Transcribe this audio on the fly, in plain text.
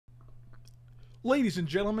Ladies and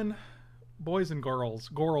gentlemen, boys and girls,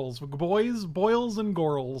 boils and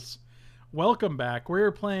girls, welcome back.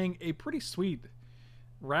 We're playing a pretty sweet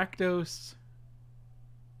Rakdos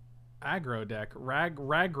aggro deck,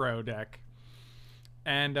 Ragro deck,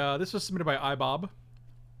 and this was submitted by iBob,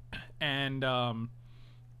 and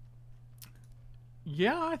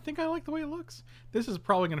yeah, I think I like the way it looks. This is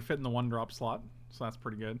probably going to fit in the 1-drop slot, so that's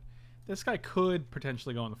pretty good. This guy could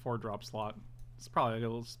potentially go in the 4-drop slot. It's probably a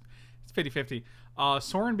little... It's 50-50.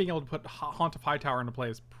 Soren being able to put Haunt of Hightower into play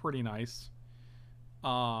is pretty nice.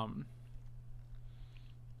 Yeah,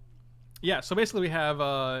 so basically we have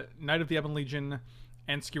Knight of the Ebon Legion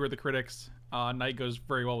and Skewer the Critics. Knight goes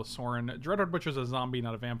very well with Soren. Dreadhorde Butcher is a zombie,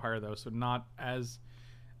 not a vampire, though, so not as...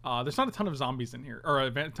 there's not a ton of zombies in here, or a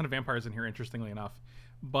ton of vampires in here, interestingly enough.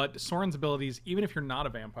 But Soren's abilities, even if you're not a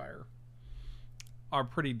vampire, are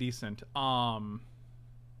pretty decent.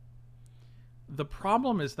 The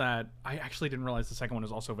problem is that I actually didn't realize the second one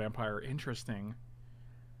is also vampire. Interesting.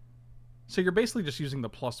 So you're basically just using the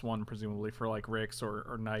 +1, presumably, for like Rix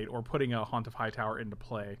or Knight, or putting a Haunt of Hightower into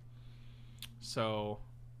play. So,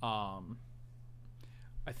 I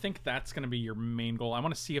think that's going to be your main goal. I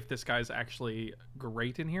want to see if this guy's actually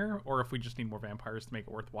great in here, or if we just need more vampires to make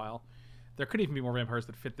it worthwhile. There could even be more vampires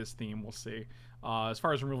that fit this theme. We'll see. As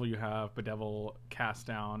far as removal, you have Bedevil, Cast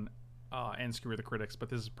Down, and Skewer the Critics, but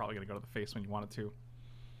this is probably going to go to the face when you want it to.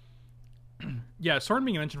 Yeah, Soren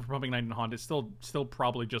being mentioned for pumping Knight and Haunt is still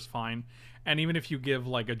probably just fine. And even if you give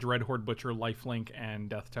like a Dreadhorde Butcher, Lifelink, and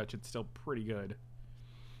Death Touch, it's still pretty good.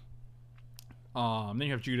 Then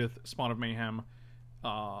you have Judith, Spawn of Mayhem,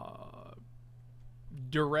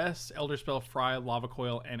 Duress, Elderspell, Fry, Lava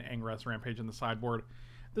Coil, and Angrath Rampage in the sideboard.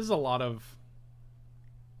 This is a lot of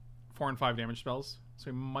 4 and 5 damage spells,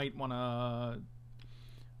 so we might want to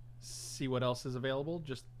see what else is available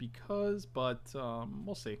just because, but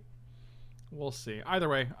we'll see. We'll see. Either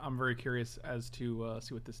way, I'm very curious as to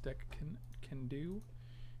see what this deck can do.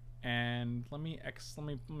 And let me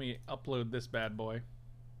upload this bad boy.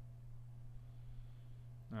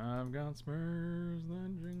 I've got spurs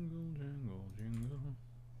that jingle, jingle, jingle.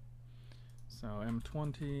 So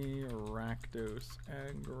M20 Rakdos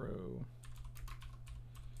Aggro.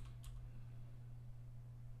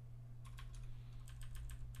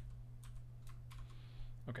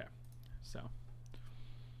 Okay, so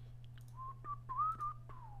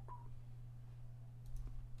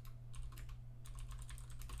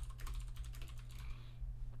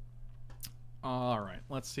all right,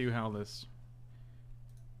 let's see how this.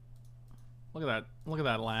 Look at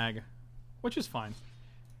that lag, which is fine.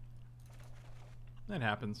 That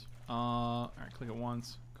happens. All right, click it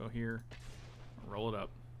once, go here, roll it up.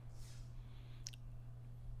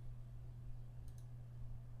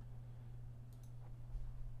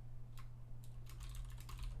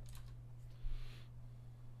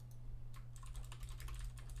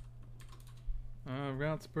 I've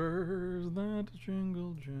got spurs that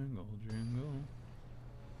jingle, jingle, jingle.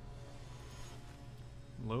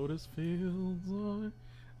 Lotus Fields.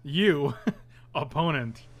 You,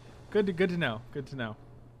 opponent. Good to know. Good to know.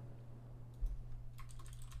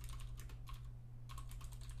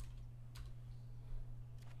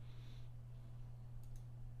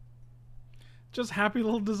 Just happy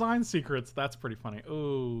little design secrets. That's pretty funny.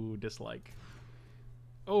 Oh, dislike.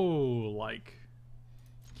 Oh, like.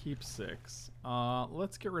 Keep 6.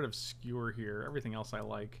 Let's get rid of Skewer here. Everything else I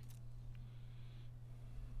like.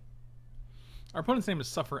 Our opponent's name is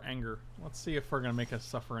Suffer Anger. Let's see if we're going to make us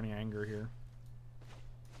suffer any anger here.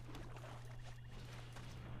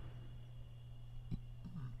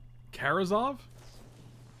 Karazov?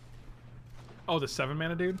 Oh, the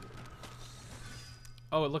 7-mana dude?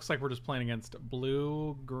 Oh, it looks like we're just playing against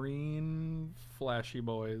blue, green, flashy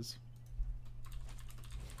boys.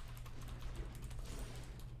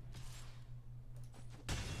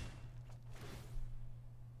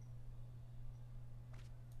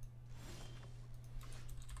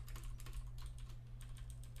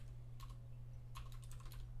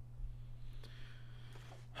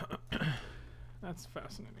 That's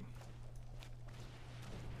fascinating.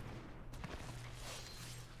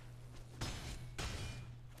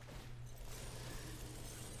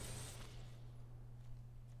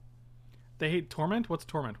 They hate Torment? What's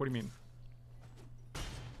Torment? What do you mean?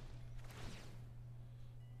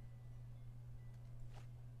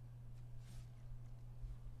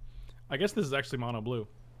 I guess this is actually mono blue.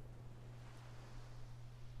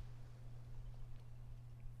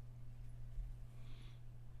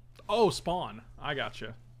 Oh, Spawn. I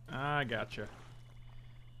gotcha. I gotcha.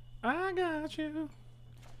 I got you.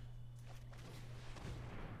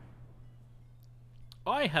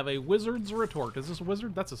 I have a wizard's retort. Is this a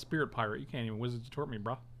wizard? That's a spirit pirate. You can't even wizard's retort me,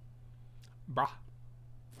 bruh. Bruh.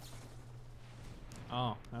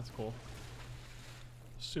 Oh, that's cool.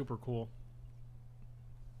 Super cool.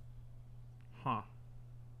 Huh.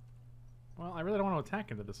 Well, I really don't want to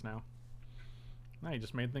attack into this now. Now you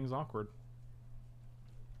just made things awkward.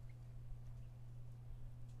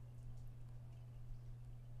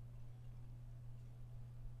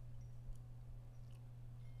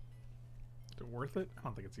 Is it worth it? I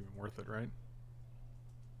don't think it's even worth it, right?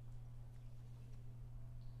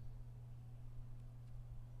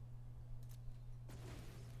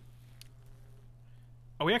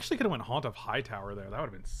 Oh, we actually could have went Haunt of Hightower there. That would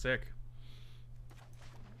have been sick.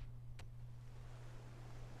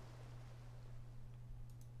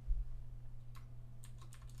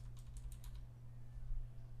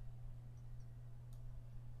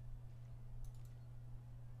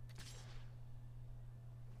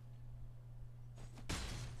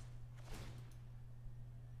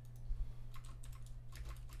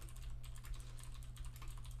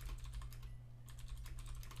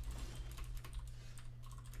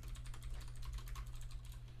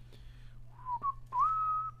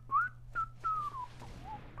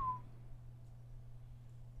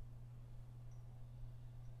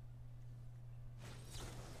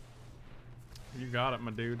 You got it,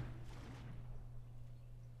 my dude.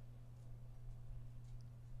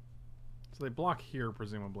 So they block here,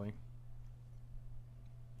 presumably.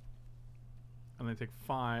 And they take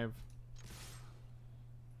 5.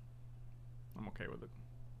 I'm okay with it.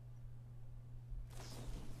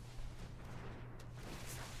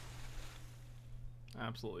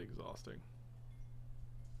 Absolutely exhausting.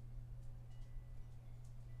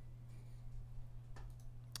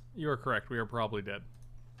 You are correct. We are probably dead.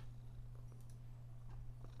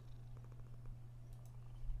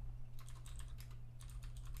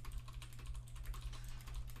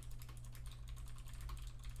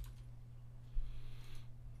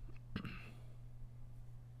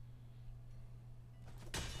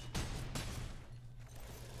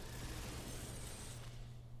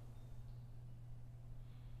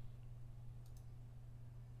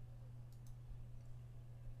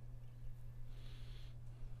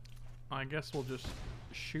 I guess we'll just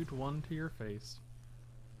shoot one to your face.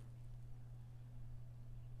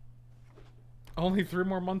 Only 3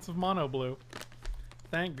 more months of mono blue.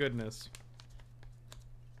 Thank goodness.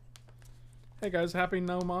 Hey guys, happy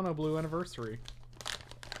no mono blue anniversary.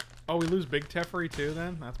 Oh, we lose Big Teferi too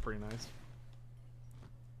then? That's pretty nice.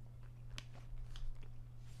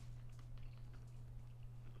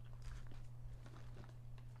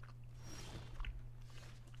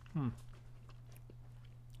 Hmm.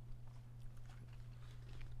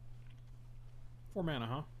 Four mana,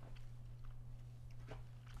 huh?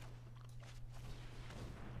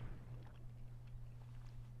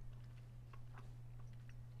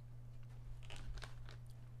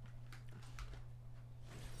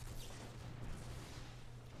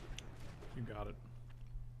 You got it.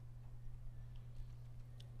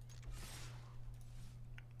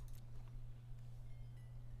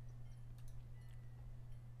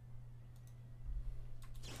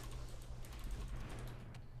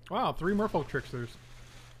 Wow, 3 Merfolk Tricksters.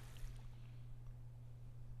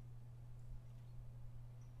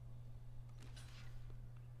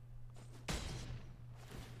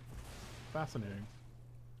 Fascinating.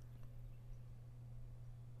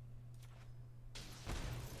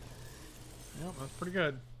 Yep, that's pretty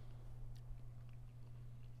good.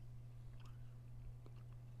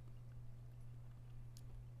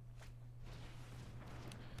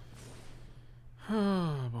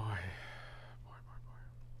 Oh boy.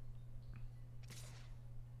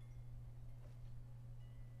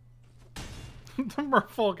 The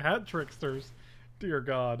Merfolk Hat Tricksters. Dear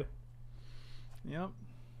God. Yep.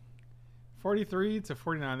 43 to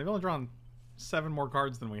 49. They've only drawn 7 more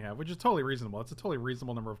cards than we have, which is totally reasonable. It's a totally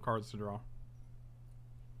reasonable number of cards to draw.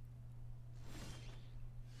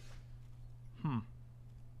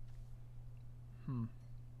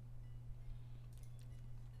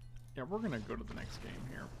 Yeah, we're gonna go to the next game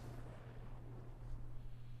here.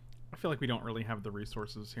 I feel like we don't really have the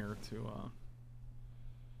resources here to,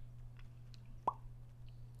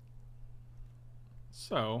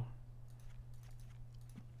 So,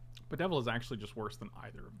 Bedevil is actually just worse than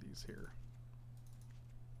either of these here.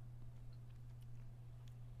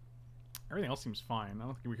 Everything else seems fine. I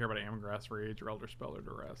don't think we care about Angrath, Rage, or Elderspell, or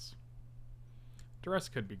Duress. Duress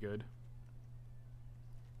could be good.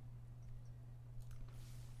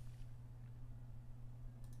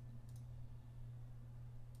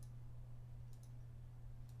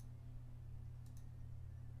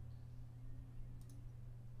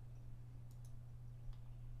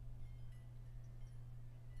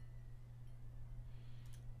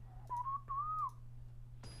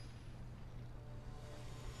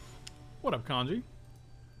 What up, Kanji?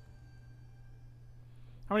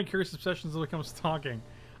 How many Curious Obsessions will become stalking?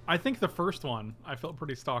 I think the first one. I felt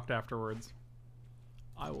pretty stalked afterwards.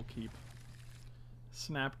 I will keep.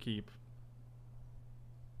 Snap keep.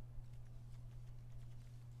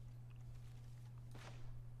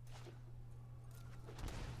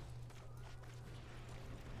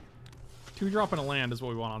 Two drop and a land is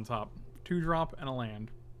what we want on top. 2-drop and a land.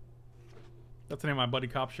 That's the name of my buddy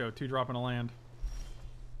cop show. 2-drop and a land.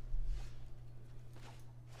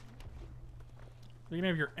 You're gonna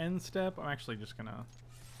have your end step. I'm actually just gonna.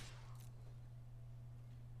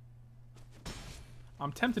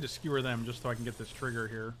 I'm tempted to skewer them just so I can get this trigger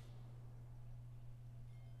here.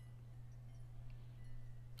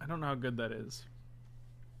 I don't know how good that is.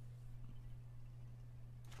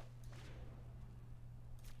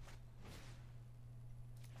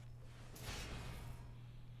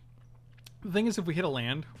 The thing is, if we hit a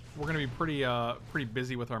land, we're going to be pretty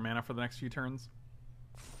busy with our mana for the next few turns.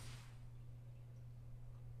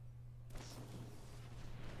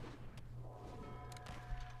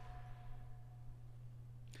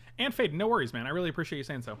 And Fade, no worries, man. I really appreciate you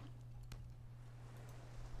saying so.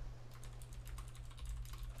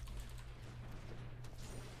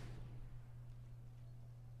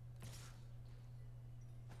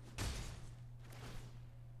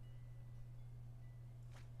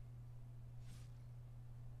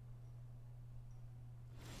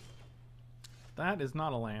 That is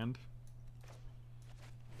not a land.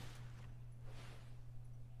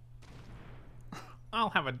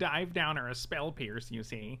 I'll have a dive down or a spell pierce, you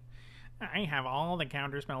see. I have all the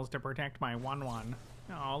counter spells to protect my 1/1.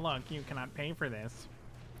 Oh, look, you cannot pay for this.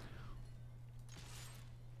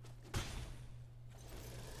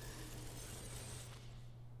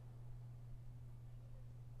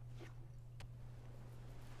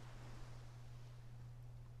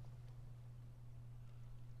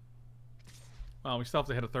 Well, we still have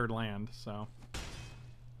to hit a third land, so.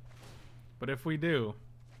 But if we do,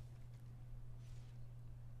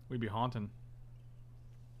 we'd be haunting.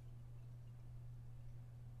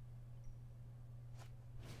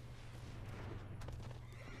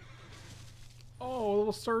 Oh,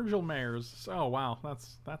 little Surgical Mares. Oh, wow.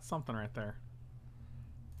 That's something right there.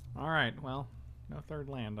 Alright, well, no third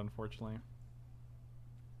land, unfortunately.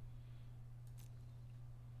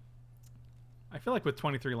 I feel like with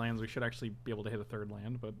 23 lands, we should actually be able to hit a third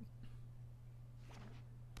land, but...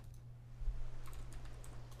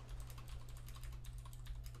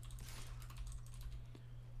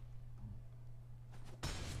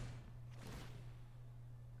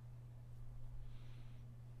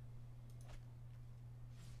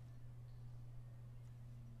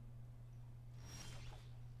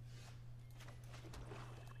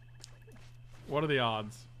 What are the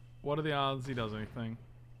odds? What are the odds he does anything?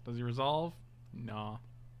 Does he resolve? Nah.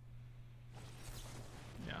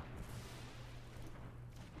 Yeah.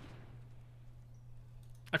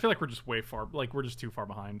 I feel like we're just way far, like we're just too far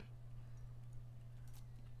behind.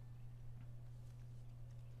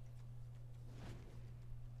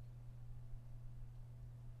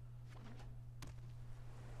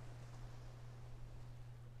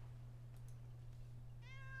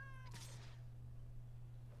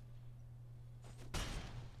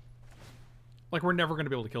 Like, we're never going to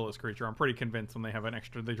be able to kill this creature. I'm pretty convinced when they have an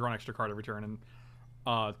extra... They draw an extra card every turn,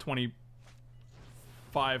 and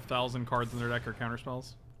 25,000 cards in their deck are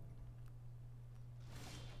counterspells.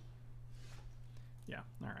 Yeah,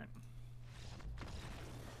 alright.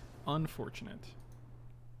 Unfortunate.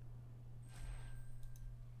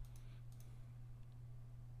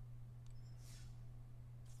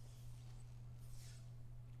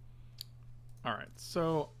 Alright,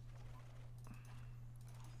 so...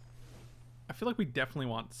 I feel like we definitely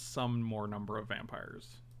want some more number of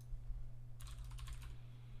vampires.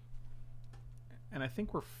 And I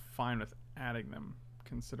think we're fine with adding them,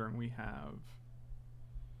 considering we have...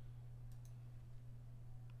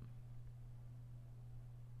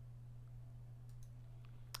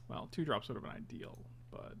 Well, 2 drops would have been ideal,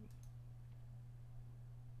 but...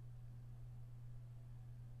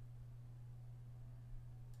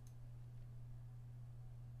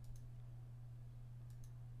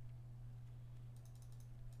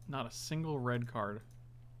 Not a single red card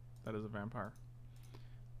that is a vampire.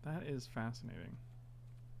 That is fascinating.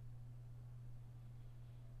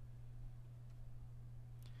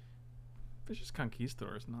 Vicious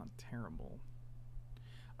Conquistador is not terrible.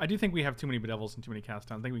 I do think we have too many Bedevils and too many cast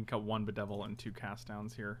downs. I think we can cut 1 Bedevil and 2 cast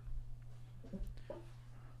downs here.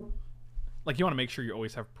 Like, you want to make sure you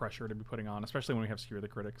always have pressure to be putting on, especially when we have Skewer the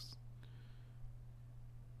Critics.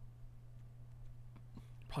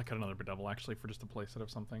 Probably cut another Bedevil, actually, for just a playset of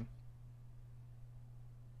something.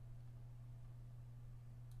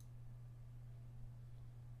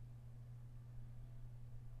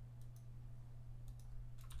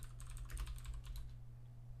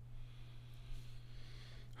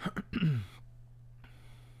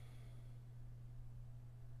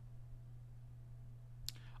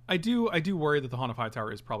 I do worry that the Haunt of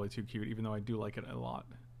Hightower is probably too cute, even though I do like it a lot.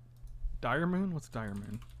 Dire Moon? What's Dire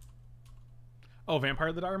Moon? Oh, Vampire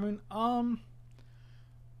of the Dire Moon? I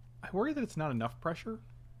worry that it's not enough pressure.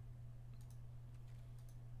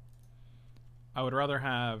 I would rather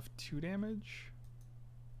have 2 damage.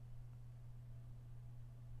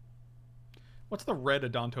 What's the red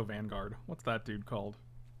Adonto Vanguard? What's that dude called?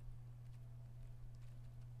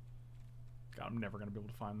 God, I'm never going to be able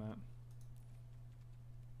to find that.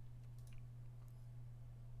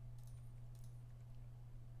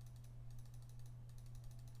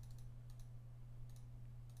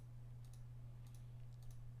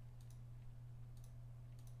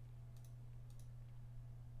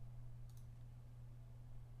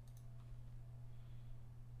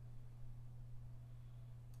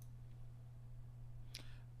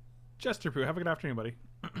 Jesterpoo, have a good afternoon, buddy.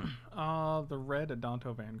 The red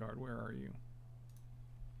Adonto Vanguard, where are you?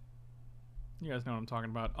 You guys know what I'm talking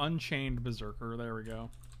about. Unchained Berserker, there we go.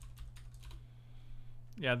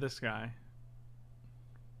 Yeah, this guy.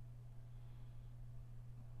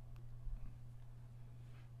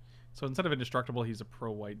 So instead of indestructible, he's a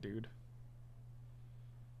pro-white dude.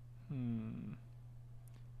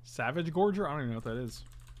 Savage Gorger? I don't even know what that is.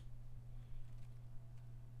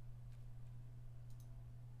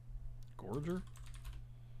 Gorger?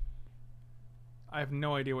 I have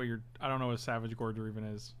no idea what you're... I don't know what a Savage Gorger even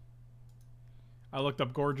is. I looked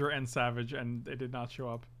up Gorger and Savage and it did not show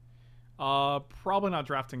up. Probably not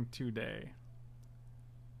drafting today.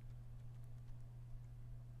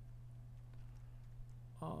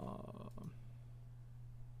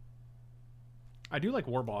 I do like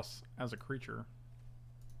Warboss as a creature.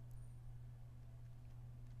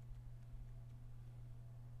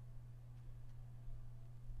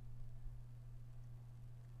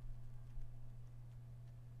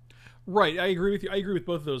 Right, I agree with you. I agree with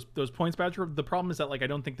both of those points, Badger. The problem is that like I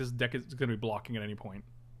don't think this deck is going to be blocking at any point.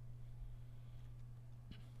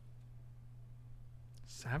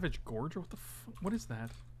 Savage Gorger? What the what is that?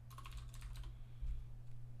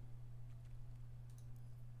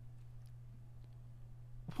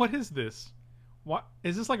 What is this? What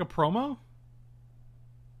is this, like a promo?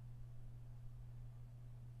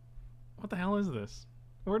 What the hell is this?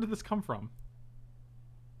 Where did this come from?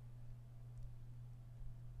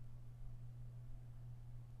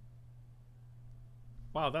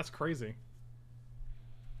 Wow, that's crazy.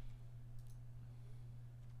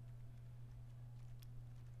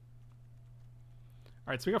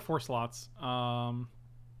 Alright, so we got 4 slots.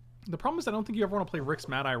 The problem is I don't think you ever want to play Rick's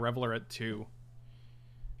Mad Eye Reveler at 2.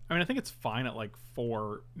 I mean, I think it's fine at like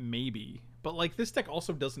 4, maybe. But like this deck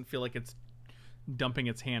also doesn't feel like it's dumping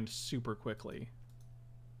its hand super quickly.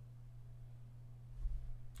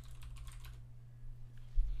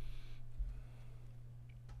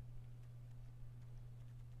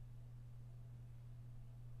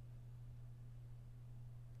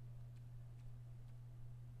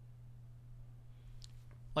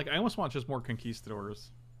 Like, I almost want just more Conquistadors.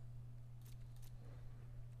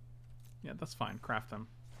 Yeah, that's fine. Craft them.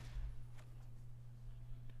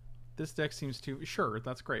 This deck seems to... Sure,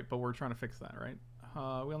 that's great, but we're trying to fix that, right?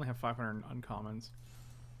 We only have 500 uncommons.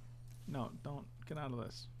 No, don't. Get out of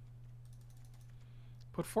this.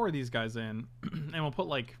 Put 4 of these guys in, and we'll put,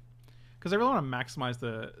 like... Because I really want to maximize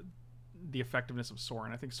the effectiveness of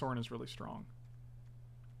Sorin. I think Sorin is really strong.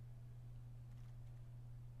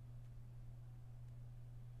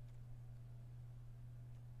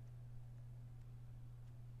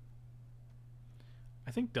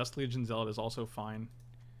 I think Dust Legion Zealot is also fine.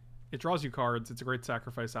 It draws you cards. It's a great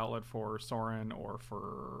sacrifice outlet for Sorin or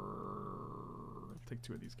for... Take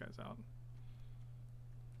 2 of these guys out.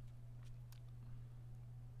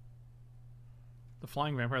 The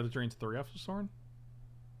Flying Vampire that drains 3 after Sorin?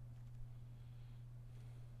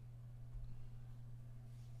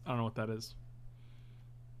 I don't know what that is.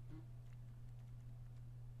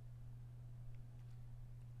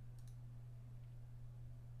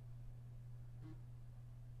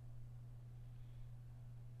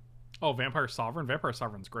 Oh, Vampire Sovereign? Vampire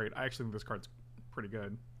Sovereign's great. I actually think this card's pretty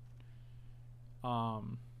good.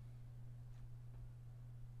 Alright,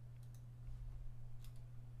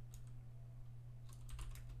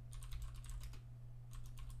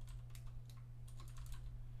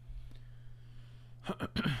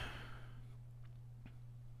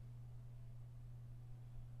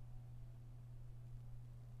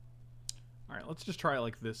 let's just try it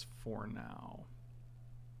like this for now.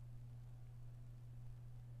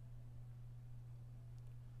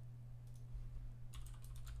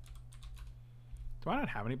 Do I not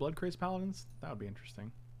have any Blood Crypt Paladins? That would be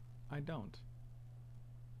interesting. I don't.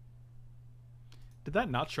 Did that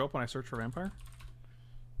not show up when I searched for Vampire?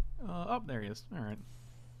 Oh, there he is. Alright.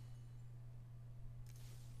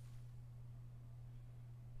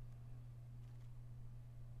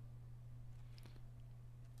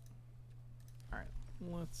 Alright,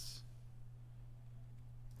 let's...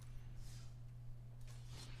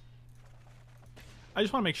 I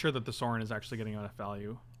just want to make sure that the Sorin is actually getting enough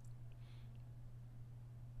value.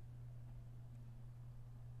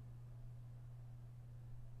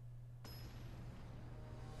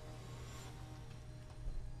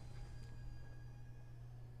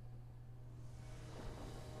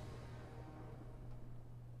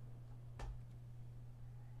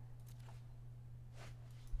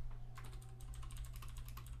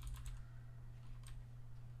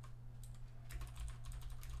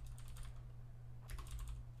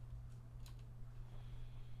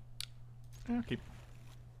 Okay.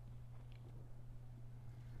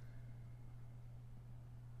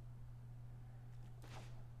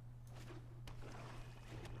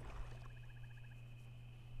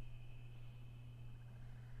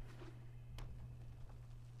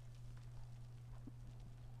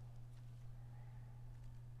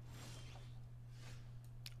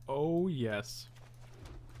 Oh, yes.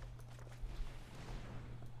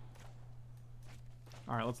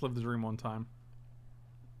 All right, let's live the dream one time.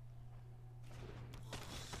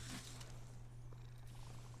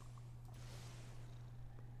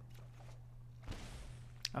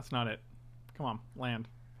 That's not it. Come on, land.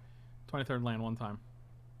 23rd land one time.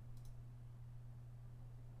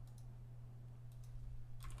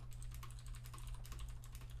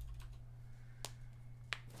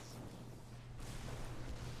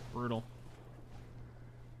 Brutal.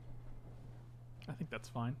 I think that's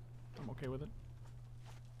fine. I'm okay with it.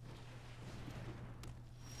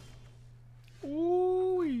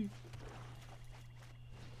 Ooh-wee.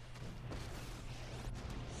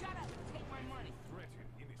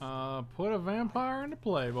 Put a vampire into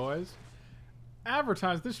play, boys.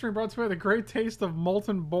 Advertise this stream brought to you by the great taste of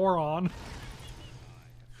molten boron.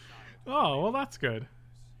 Oh, well that's good.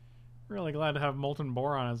 Really glad to have molten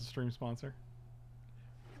boron as a stream sponsor.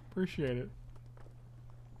 Appreciate it.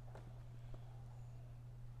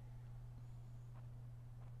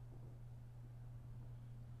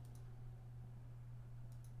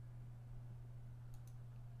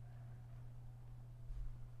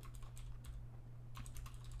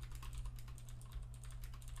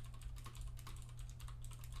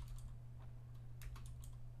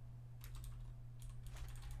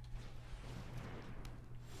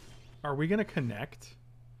 Are we gonna connect?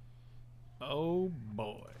 Oh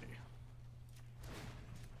boy.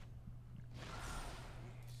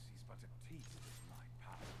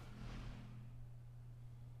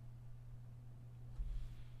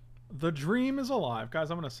 The dream is alive. Guys,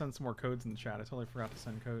 I'm gonna send some more codes in the chat. I totally forgot to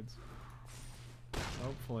send codes.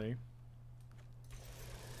 Hopefully.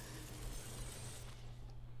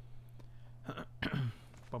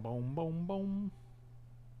 Ba-boom, boom, boom.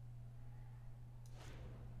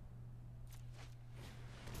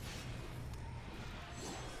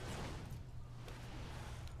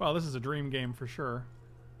 Well, this is a dream game for sure.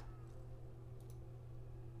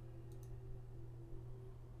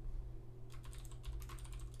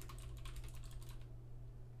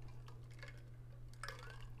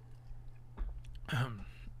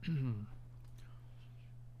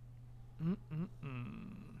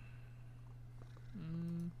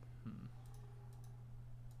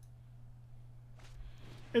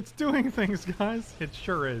 It's doing things, guys. It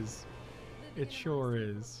sure is. It sure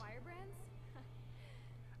is.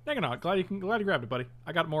 Neganog, glad you grabbed it, buddy.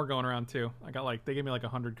 I got more going around too. I got like they gave me like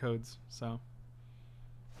 100 codes, so.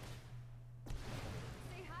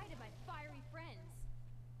 Say hi to my fiery friends.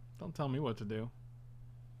 Don't tell me what to do.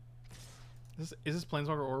 Is this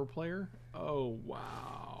Planeswalker Aura player? Oh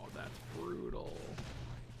wow, that's brutal.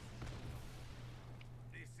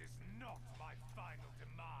 This is not my final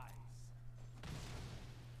demise.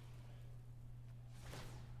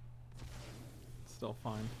 Still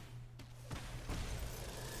fine.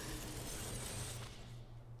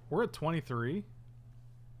 We're at 23?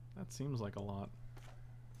 That seems like a lot.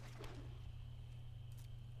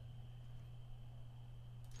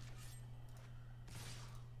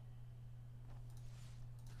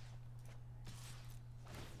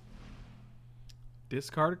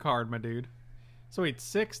 Discard a card, my dude. So wait,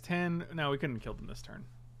 6, 10... No, we couldn't kill them this turn.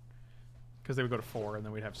 Because they would go to 4, and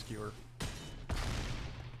then we'd have Skewer.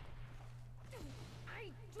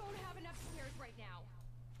 I don't have enough spares right now.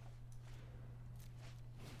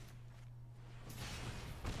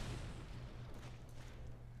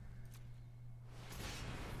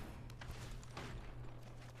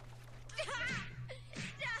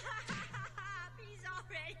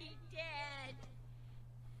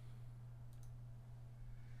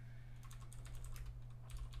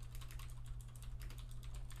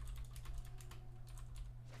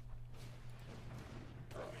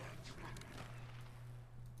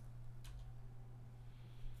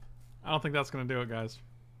 I don't think that's going to do it, guys.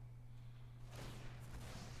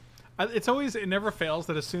 It's always, it never fails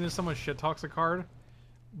that as soon as someone shit talks a card,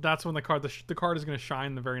 that's when the card is going to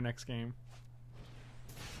shine the very next game.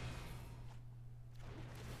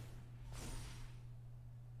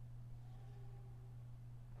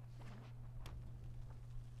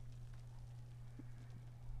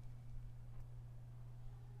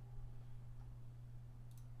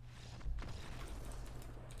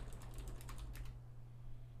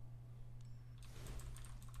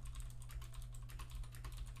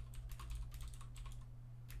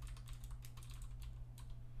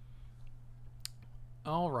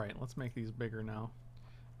 Alright, let's make these bigger now.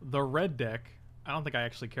 The red deck, I don't think I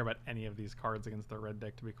actually care about any of these cards against the red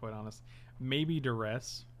deck, to be quite honest. Maybe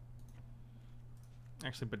Duress.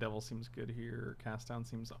 Actually, Bedevil seems good here. Cast Down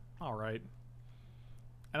seems alright.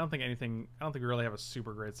 I don't think we really have a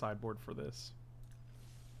super great sideboard for this.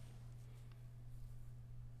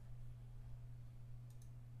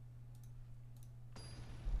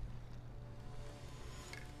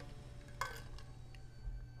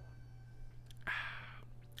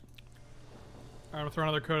 I'm going to throw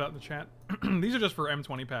another code out in the chat. These are just for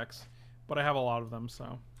M20 packs, but I have a lot of them,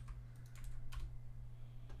 so.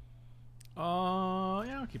 Yeah,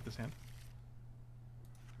 I'll keep this hand.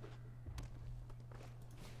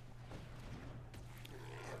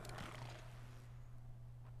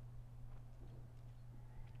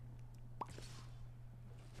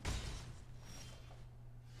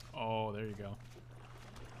 Oh, there you go.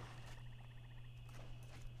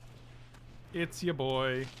 It's your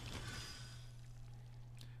boy.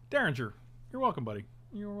 Derringer, you're welcome, buddy.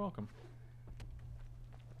 You're welcome.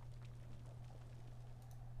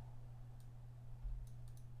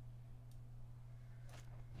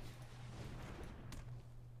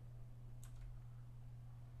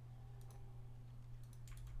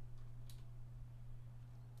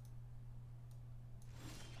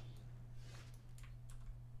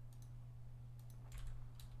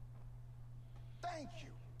 Thank you.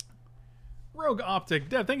 Rogue Optic,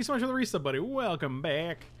 Dev, thank you so much for the resub, buddy. Welcome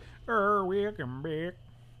back. Welcome back.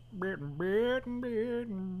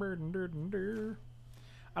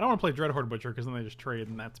 I don't want to play Dreadhorde Butcher because then they just trade,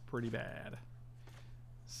 and that's pretty bad.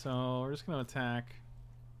 So we're just going to attack.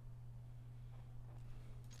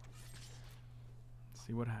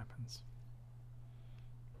 See what happens.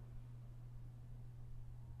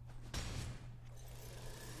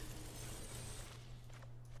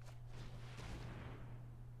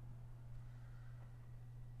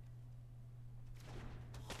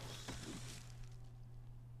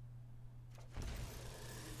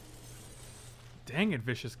 Dang it,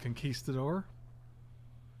 Vicious Conquistador.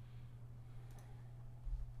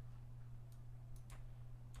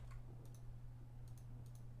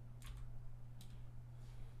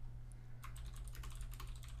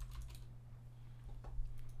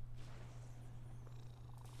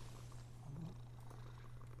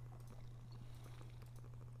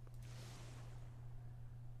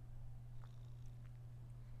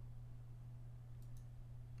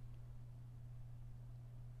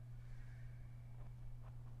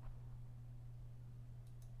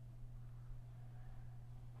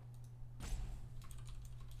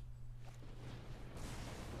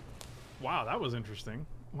 Wow, that was interesting.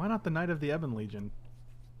 Why not the Knight of the Ebon Legion?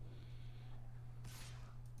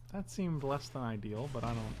 That seemed less than ideal, but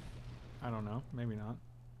I don't know. Maybe not.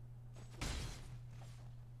 I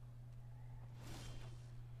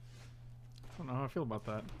don't know how I feel about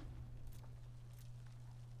that.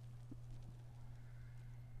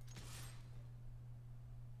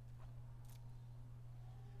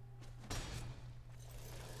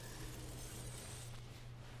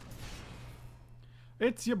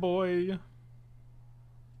 It's your boy.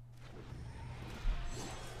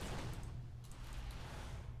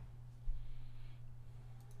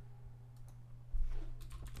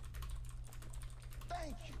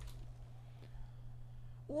 Thank you.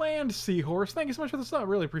 Land Seahorse, thank you so much for the sub.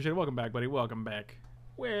 Really appreciate it. Welcome back, buddy. Welcome back.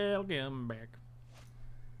 Welcome back.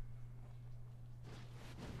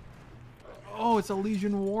 Oh, it's a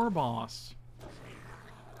Legion War Boss.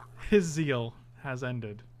 His zeal has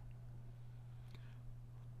ended.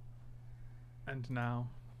 And now...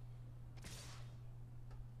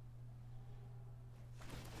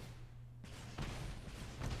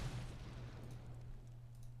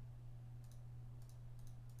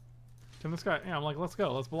 Can this guy... Yeah, I'm like, let's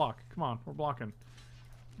go. Let's block. Come on, we're blocking.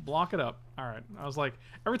 Block it up. Alright. I was like,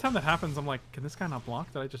 every time that happens, I'm like, can this guy not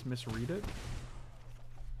block? Did I just misread it?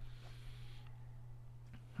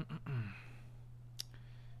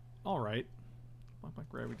 Alright. Black,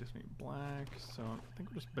 red, we just need black. So I think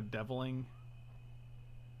we're just bedeviling.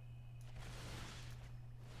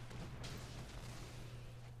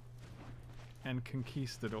 and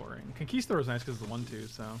Conquistadoring. Conquistador is nice because it's a 1/2,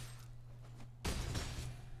 so.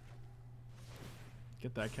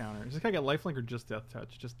 Get that counter. Does this guy get lifelink or just death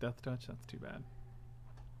touch? Just death touch? That's too bad.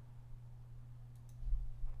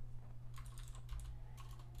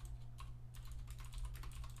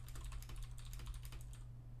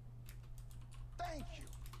 Thank you.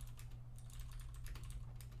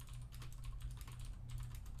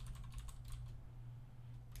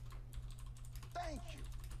 Thank you.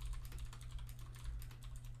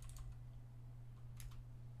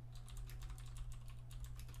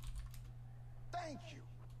 Thank you.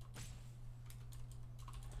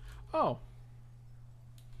 Oh.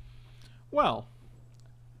 Well.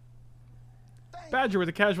 Badger with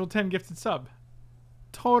a casual 10 gifted sub.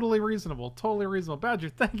 Totally reasonable. Totally reasonable. Badger,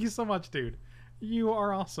 thank you so much, dude. You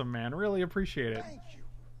are awesome, man. Really appreciate it. Thank you.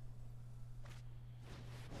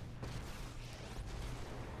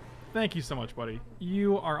 Thank you so much, buddy.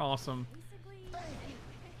 You are awesome. Basically, hey,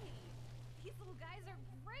 these little guys are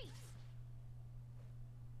great.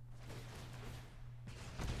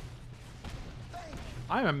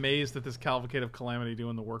 I'm amazed at this Cavalcade of Calamity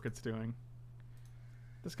doing the work it's doing.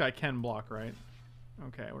 This guy can block, right?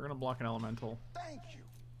 Okay, we're gonna block an elemental. Thank you.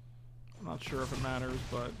 I'm not sure if it matters,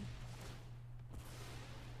 but...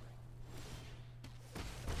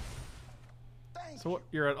 So what,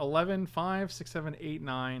 you're at 11, 5, 6, 7, 8,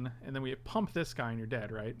 9, and then we pump this guy and you're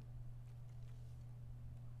dead, right?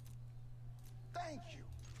 Thank you.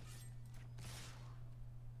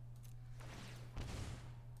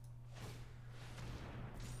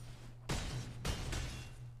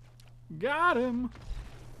 Got him!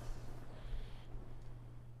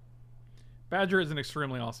 Badger is an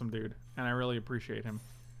extremely awesome dude, and I really appreciate him.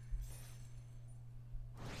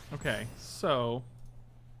 Okay, so...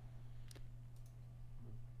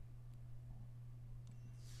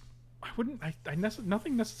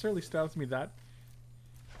 nothing necessarily stabs me that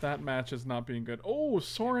match as not being good. Oh,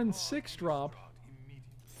 Soren 6 drop.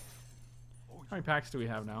 How many packs do we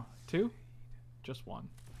have now? 2? Just 1.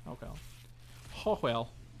 Okay. Oh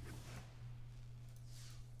well.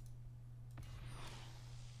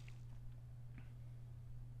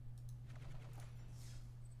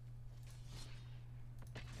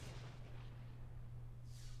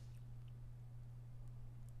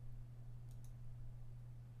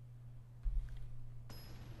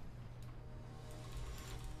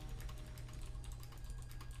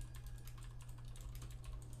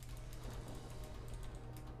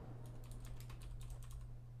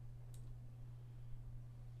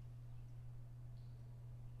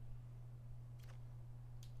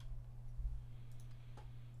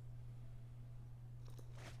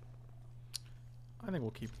 I think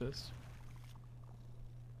we'll keep this.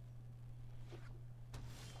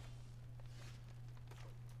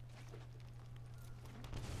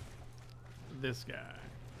 This guy.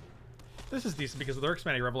 This is decent because the Dark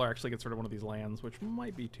Spanning Reveler actually gets rid of one of these lands, which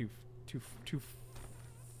might be too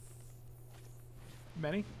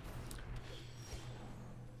many.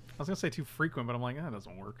 I was gonna say too frequent, but I'm like, that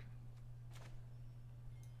doesn't work.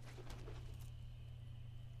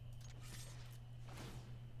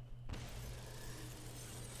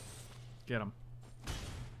 Get him.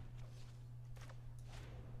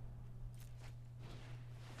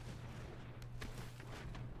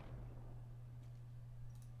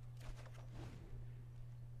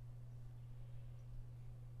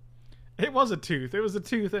 It was a tooth. It was a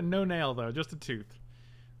tooth and no nail, though. Just a tooth.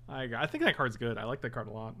 I think that card's good. I like that card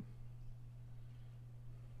a lot.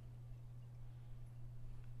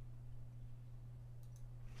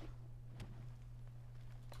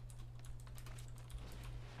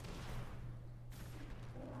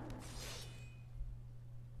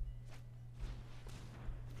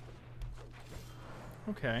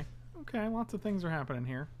 Okay. Okay, lots of things are happening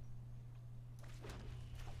here.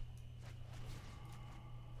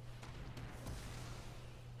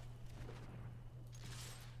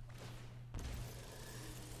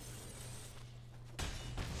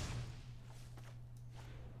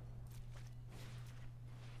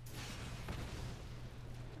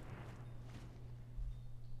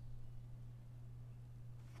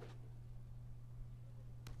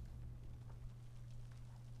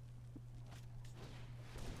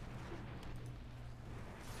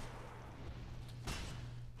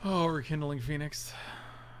 Oh, Rekindling Phoenix.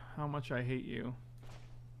 How much I hate you.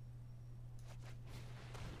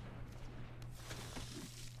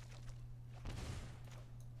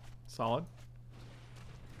 Solid.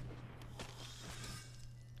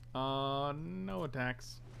 No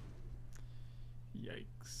attacks.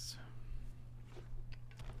 Yikes.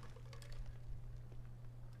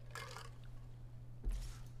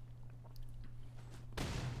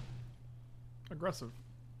 Aggressive.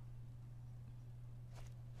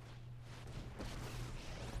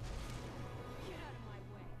 Get out of my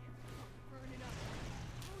way. I'll burn it up.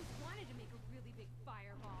 I always wanted to make a really big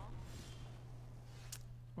fireball.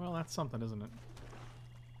 Well, that's something, isn't it?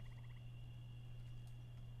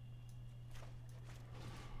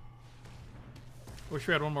 Wish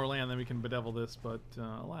we had one more land, then we can bedevil this, but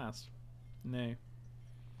alas, nay.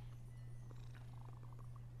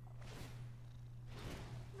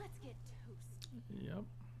 Let's get toasty. Yep.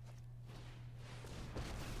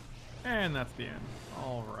 And that's the end.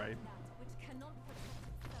 All right. That which cannot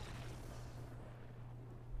protect itself.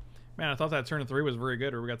 Man, I thought that turn 3 was very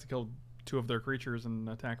good, or we got to kill 2 of their creatures and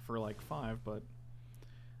attack for like 5, but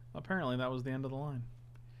apparently that was the end of the line.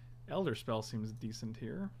 Elderspell seems decent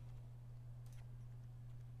here.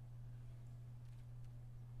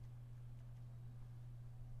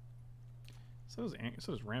 So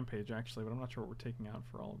does Rampage, actually, but I'm not sure what we're taking out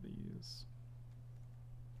for all of these.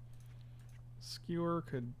 Skewer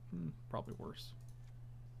could... probably worse.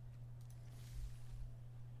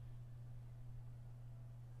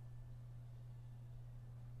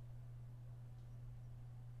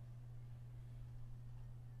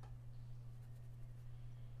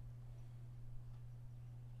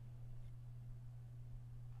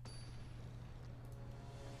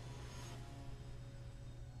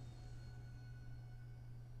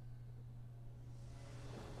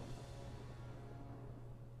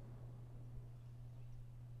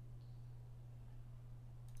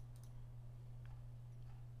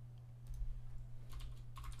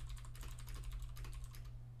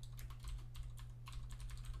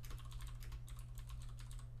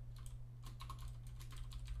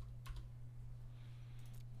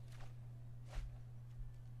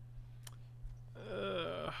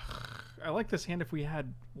 I like this hand if we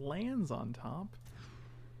had lands on top.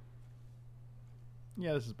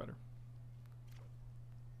 Yeah, this is better.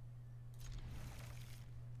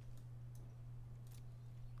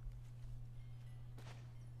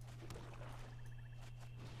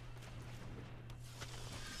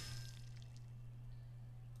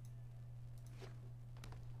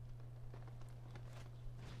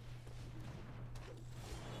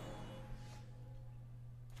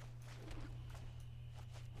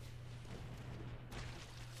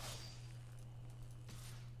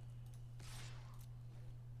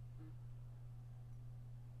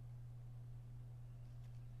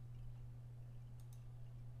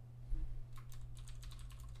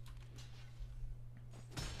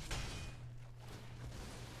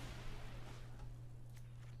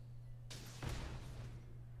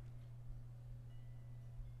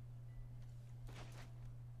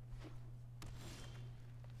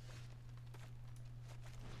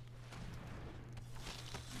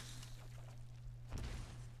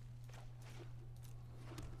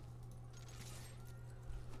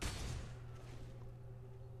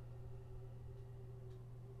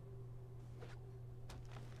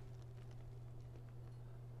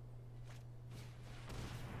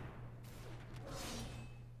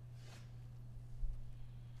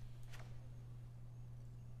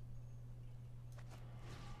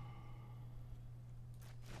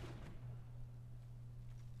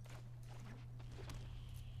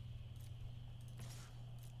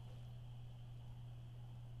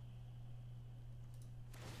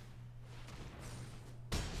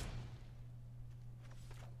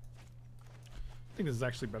 I think this is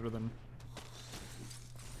actually better than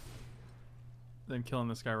killing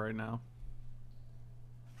this guy right now.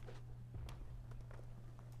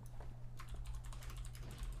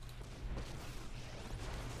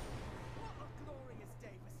 What a glorious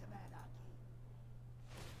day for some anarchy.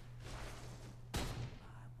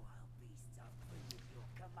 My wild beasts are free of your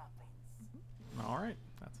comeuppance. All right,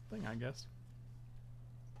 that's the thing, I guess.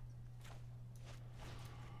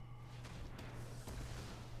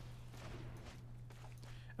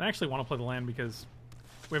 I actually want to play the land because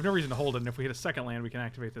we have no reason to hold it, and if we hit a second land, we can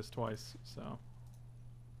activate this twice, so...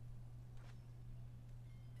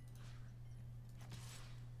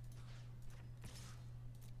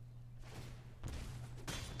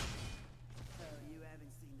 So you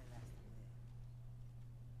haven't seen the last of it.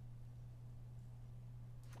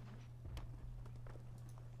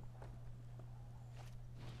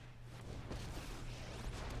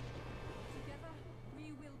 Together,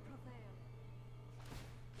 we will prevail.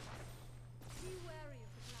 Be wary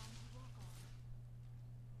of the ground you walk on.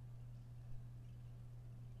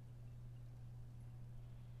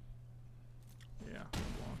 Yeah,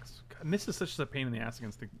 blocks. God, and this is such a pain in the ass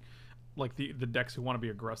against the decks who want to be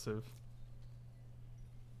aggressive.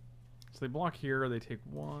 So they block here, they take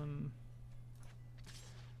 1.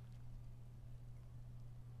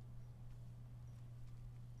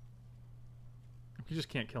 You just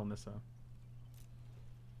can't kill Nissa.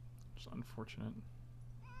 Just unfortunate.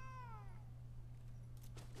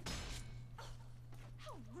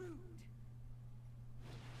 How rude.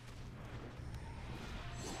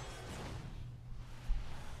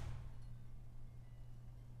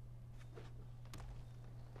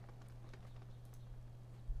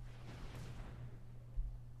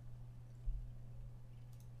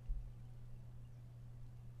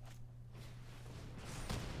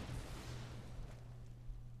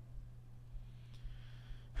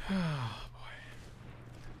 Oh boy.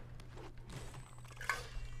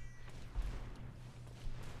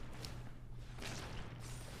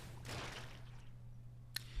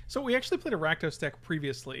 So we actually played a Rakdos deck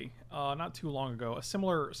previously, not too long ago. A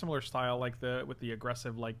similar style, like with the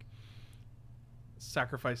aggressive like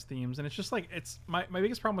sacrifice themes, and it's just like it's my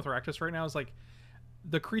biggest problem with Rakdos right now is like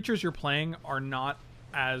the creatures you're playing are not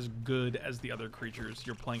as good as the other creatures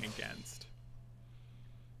you're playing against,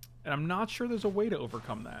 and I'm not sure there's a way to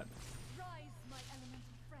overcome that.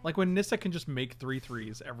 Like when Nissa can just make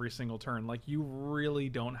 3/3s every single turn, like you really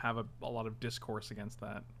don't have a lot of discourse against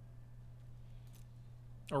that.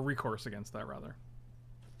 Or recourse against that, rather.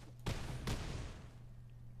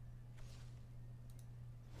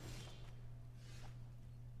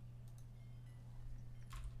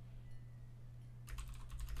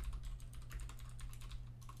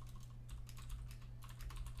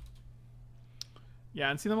 Yeah,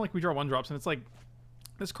 and see them like we draw 1-drops, and it's like,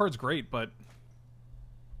 this card's great, but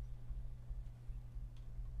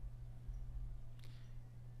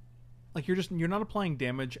like you're not applying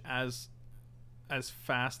damage as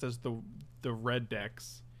fast as the red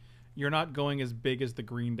decks. You're not going as big as the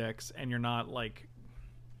green decks, and you're not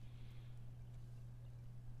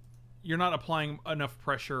applying enough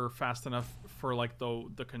pressure fast enough for like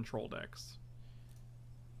the control decks.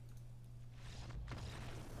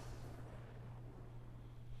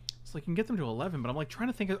 It's like you can get them to 11, but I'm like trying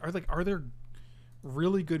to think, are there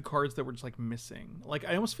really good cards that we're just like missing? Like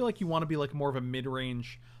I almost feel like you want to be like more of a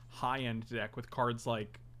mid-range high-end deck with cards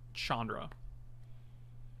like Chandra.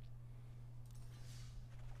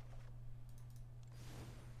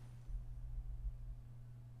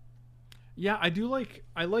 Yeah, I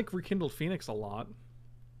like Rekindled Phoenix a lot.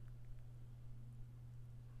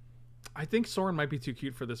 I think Sorin might be too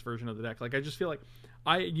cute for this version of the deck. Like I just feel like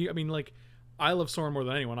I mean like I love Sorin more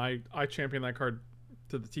than anyone. I champion that card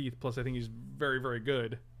to the teeth, plus I think he's very, very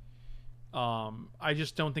good. I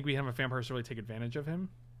just don't think we have a vampire to really take advantage of him.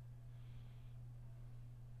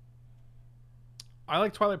 I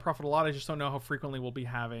like Twilight Prophet a lot. I just don't know how frequently we'll be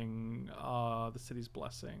having the City's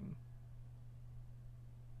Blessing.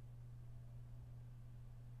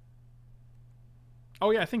 Oh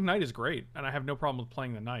yeah, I think Knight is great, and I have no problem with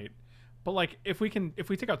playing the Knight. But like, if we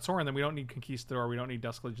take out Sorin, then we don't need Conquistador, we don't need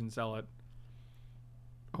Dusk Legion Zealot.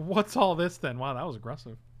 What's all this then? Wow, that was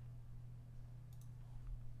aggressive.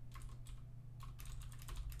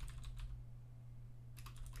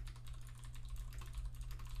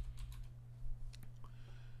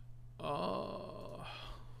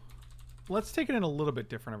 Let's take it in a little bit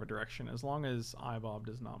different of a direction, as long as Ibob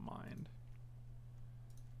does not mind.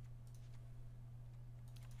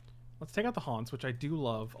 Let's take out the Haunts, which I do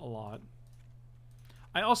love a lot.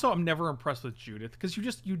 I also am never impressed with Judith, because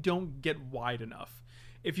you don't get wide enough.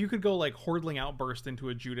 If you could go like Hordling Outburst into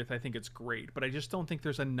a Judith, I think it's great, but I just don't think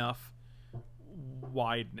there's enough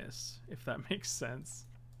wideness, if that makes sense.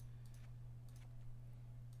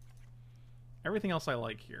 Everything else I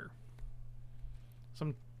like here.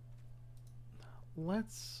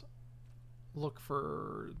 Let's look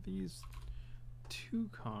for these 2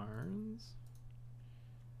 cards.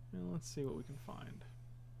 And let's see what we can find.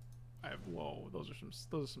 Whoa, those are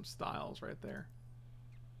some styles right there.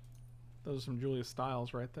 Those are some Julia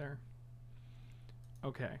Styles right there.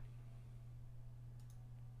 Okay.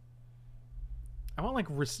 I want like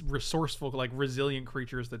resourceful, like resilient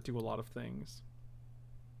creatures that do a lot of things.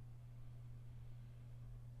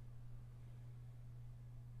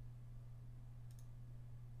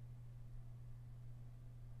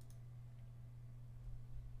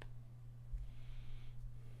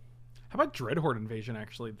 How about Dreadhorde Invasion,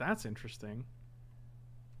 actually? That's interesting.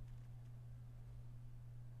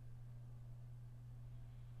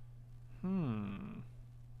 I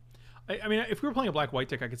mean, if we were playing a black-white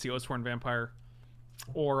deck, I could see Oathsworn Vampire.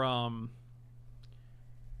 Or,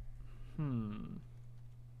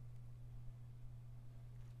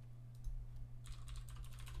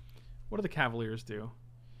 what do the Cavaliers do?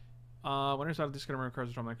 When it's out of discard, remember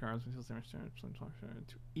cards from my cards until damage to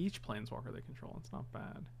each planeswalker they control. It's not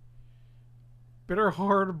bad.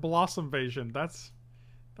 Bitterhorde Blossom Invasion. That's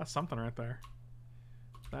something right there.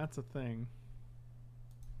 That's a thing.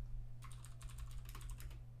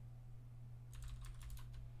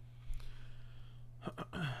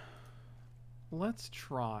 let's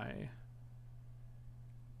try.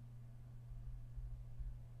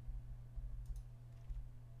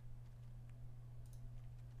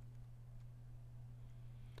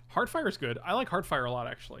 Heartfire is good. I like Heartfire a lot,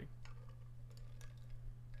 actually.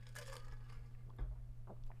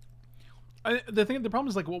 The problem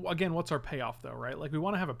is, like, well, again, what's our payoff, though, right? Like, we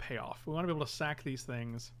want to have a payoff. We want to be able to sack these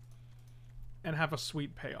things and have a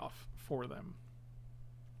sweet payoff for them.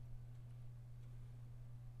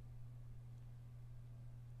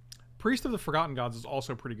 Priest of the Forgotten Gods is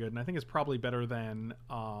also pretty good, and I think it's probably better than,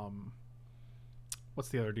 what's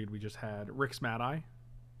the other dude we just had? Rick's Mad Eye.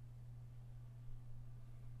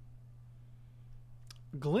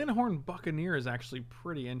 Glenhorn Buccaneer is actually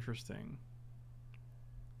pretty interesting.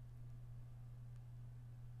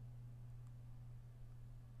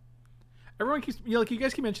 Everyone keeps, you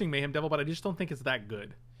guys keep mentioning Mayhem Devil, but I just don't think it's that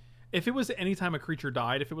good. If it was anytime a creature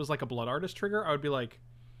died, if it was like a Blood Artist trigger, I would be like,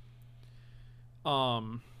 I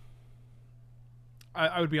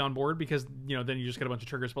would be on board, because, then you just get a bunch of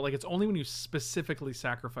triggers. But, like, it's only when you specifically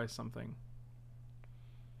sacrifice something.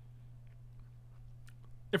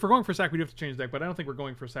 If we're going for sack, we do have to change deck, but I don't think we're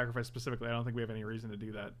going for sacrifice specifically. I don't think we have any reason to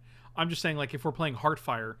do that. I'm just saying, like, if we're playing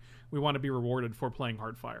Heartfire, we want to be rewarded for playing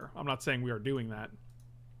Heartfire. I'm not saying we are doing that.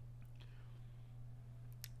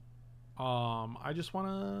 I just want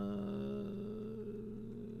to...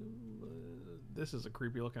 This is a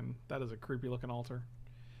creepy looking... That is a creepy looking altar.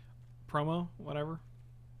 Promo? Whatever.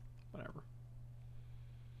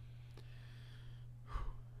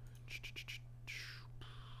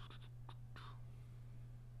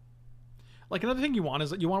 Like, another thing you want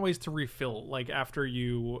is, you want ways to refill, like, after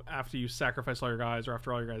you sacrifice all your guys, or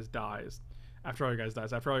after all your guys dies. After all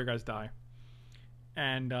your guys die.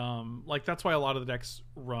 And, like, that's why a lot of the decks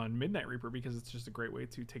run Midnight Reaper, because it's just a great way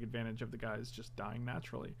to take advantage of the guys just dying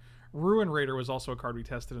naturally. Ruin Raider was also a card we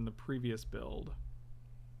tested in the previous build,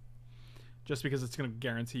 just because it's going to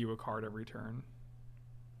guarantee you a card every turn.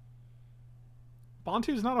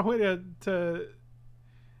 Bontu's not a way to...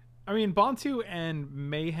 I mean, Bontu and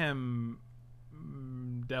Mayhem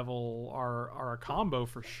Devil are a combo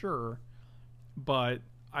for sure, but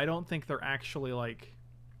I don't think they're actually, like...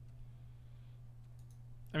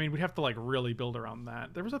 I mean, we'd have to, like, really build around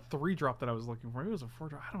that. There was a 3-drop that I was looking for. Maybe it was a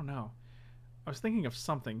 4-drop. I don't know. I was thinking of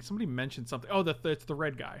something. Somebody mentioned something. Oh, it's the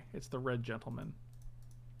red guy. It's the red gentleman.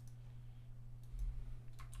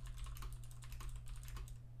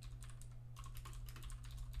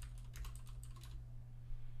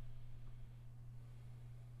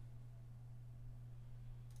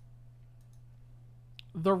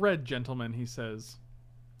 The red gentleman, he says.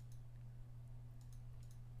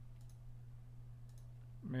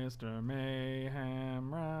 Mr.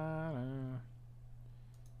 Mayhem Rider.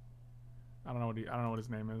 I don't know what his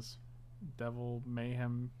name is. Devil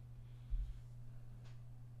Mayhem.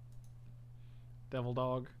 Devil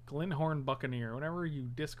Dog. Glinthorn Buccaneer. Whenever you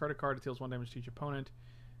discard a card, it deals 1 damage to each opponent.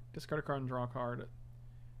 Discard a card and draw a card.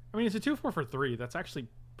 I mean, it's a 2/4 for 3. That's actually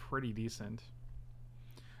pretty decent.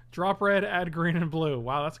 Drop red, add green and blue.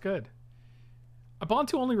 Wow, that's good. A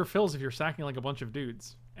Bontu only refills if you're sacking, like, a bunch of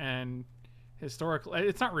dudes. And historically,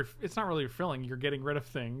 it's not really refilling. You're getting rid of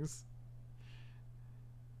things.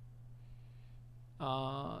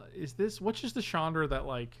 Is this... What's just the Chandra that,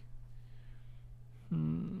 like...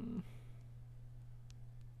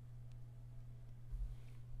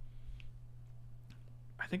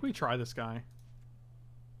 I think we try this guy.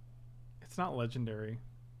 It's not legendary.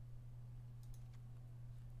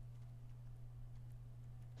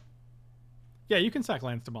 Yeah, you can sack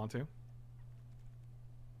lands to Bontu.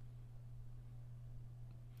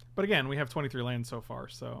 But again, we have 23 lands so far,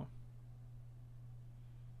 so...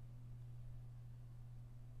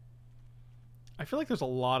 I feel like there's a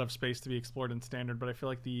lot of space to be explored in Standard, but I feel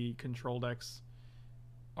like the control decks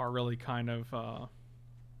are really kind of...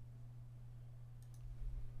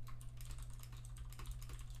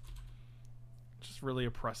 just really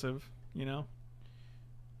oppressive, you know?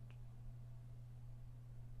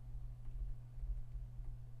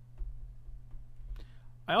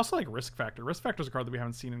 I also like Risk Factor. Risk Factor is a card that we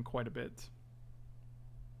haven't seen in quite a bit.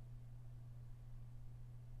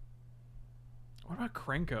 What about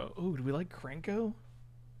Krenko? Ooh, do we like Krenko?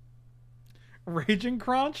 Raging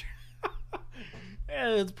Crunch?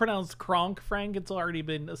 It's pronounced Kronk, Frank. It's already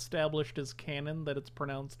been established as canon that it's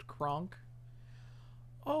pronounced Kronk.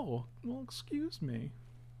 Oh, well, excuse me.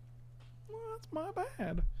 Well, that's my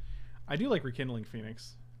bad. I do like Rekindling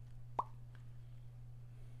Phoenix.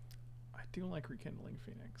 I do like Rekindling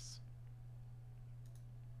Phoenix.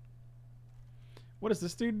 What does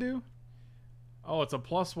this dude do? Oh, it's a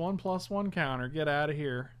 +1/+1 counter. Get out of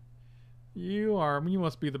here. You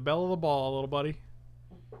must be the belle of the ball, little buddy.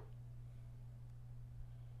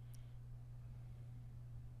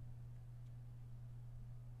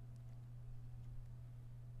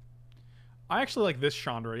 I actually like this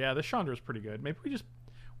Chandra. Yeah, this Chandra is pretty good. Maybe we just...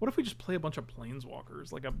 What if we just play a bunch of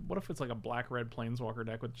Planeswalkers? What if it's like a black-red Planeswalker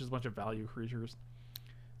deck with just a bunch of value creatures?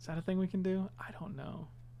 Is that a thing we can do? I don't know.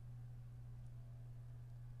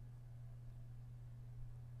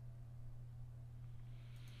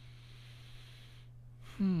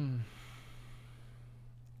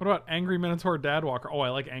 What about Angry Minotaur Dadwalker? Oh, I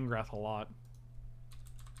like Angrath a lot.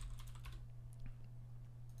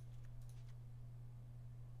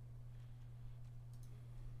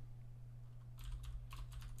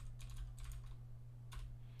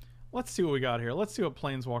 Let's see what we got here. Let's see what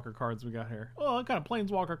Planeswalker cards we got here. Oh, what kind of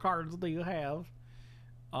Planeswalker cards do you have?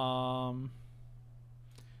 Sarkhan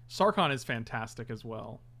is fantastic as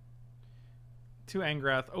well. 2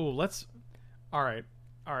 Angrath. Oh, let's... Alright.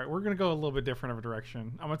 Alright, we're gonna go a little bit different of a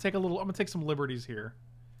direction. I'm gonna take some liberties here.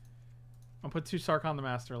 I'll put 2 Sarkhan the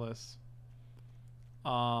Master List.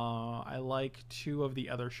 I like 2 of the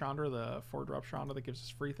other Chandra, the 4-drop Chandra that gives us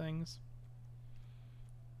free things.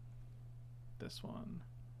 This one.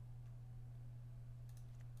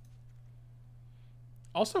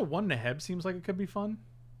 Also, 1 Neheb seems like it could be fun.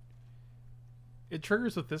 It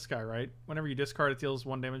triggers with this guy, right? Whenever you discard, it deals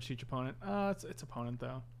 1 damage to each opponent. It's opponent,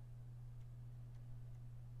 though.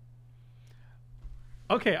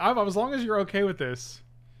 Okay, as long as you're okay with this.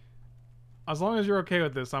 As long as you're okay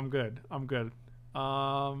with this, I'm good. I'm good.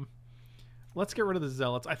 Let's get rid of the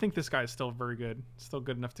Zealots. I think this guy is still very good. Still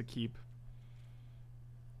good enough to keep.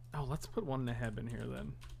 Oh, let's put 1 Neheb in here,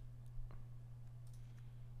 then.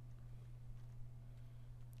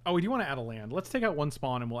 Oh, we do want to add a land. Let's take out 1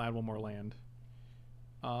 spawn and we'll add 1 more land.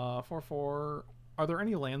 4/4. Are there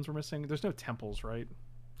any lands we're missing? There's no temples, right?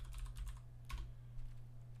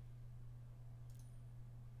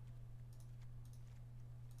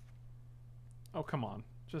 Oh, come on.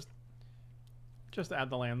 Just add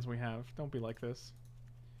the lands we have. Don't be like this.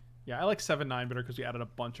 Yeah, I like 7/9 better because we added a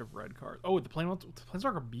bunch of red cards. Oh, the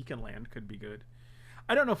Planeswalker Beacon land could be good.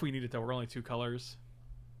 I don't know if we need it, though. We're only 2 colors.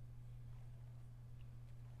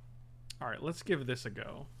 Alright, let's give this a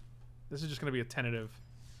go. This is just going to be a tentative.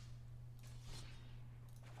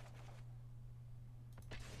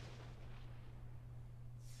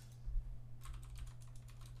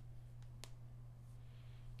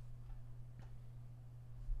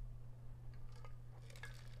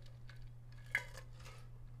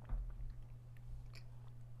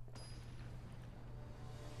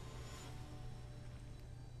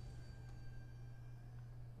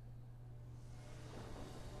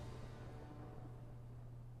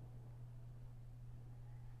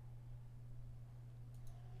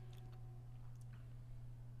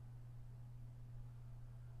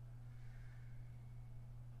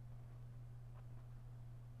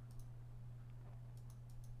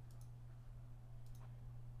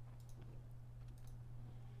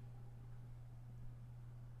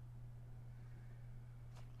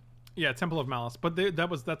 Yeah, Temple of Malice, but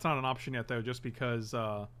that's not an option yet though, just because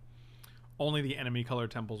only the enemy color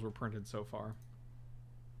temples were printed so far.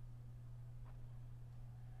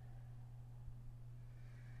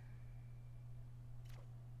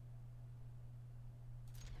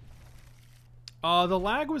 The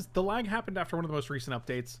lag happened after one of the most recent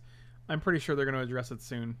updates. I'm pretty sure they're going to address it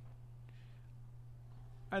soon.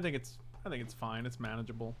 I think it's fine. It's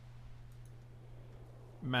manageable.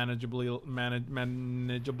 Manageable.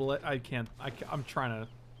 I'm trying to.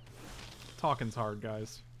 Talking's hard,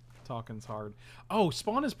 guys. Talking's hard. Oh,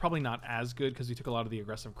 Spawn is probably not as good because he took a lot of the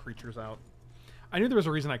aggressive creatures out. I knew there was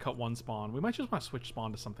a reason I cut 1 Spawn. We might just want to switch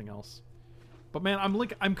Spawn to something else. But man,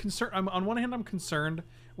 I'm concerned. On one hand, I'm concerned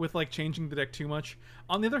with like changing the deck too much.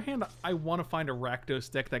 On the other hand, I want to find a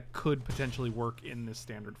Rakdos deck that could potentially work in this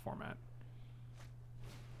standard format.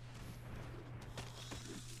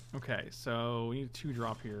 Okay, so we need a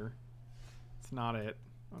 2-drop here. It's not it,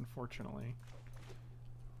 unfortunately.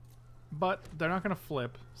 But they're not going to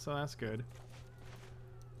flip, so that's good.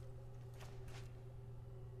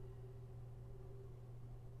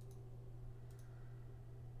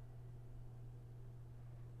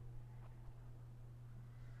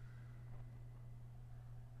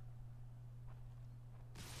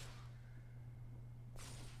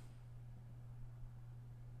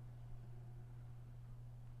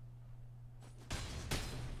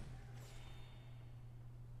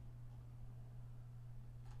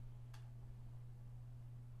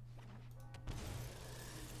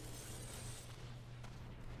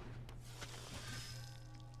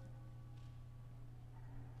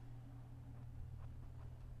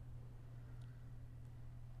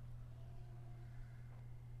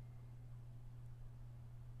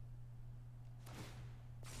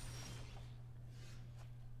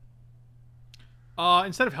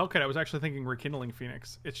 Instead of Hellkite, I was actually thinking Rekindling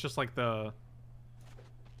Phoenix. It's just like the...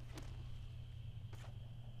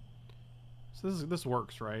 So this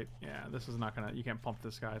works, right? Yeah, this is not gonna... You can't pump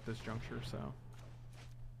this guy at this juncture, so...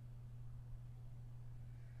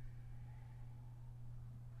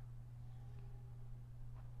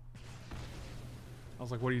 I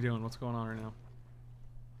was like, what are you doing? What's going on right now?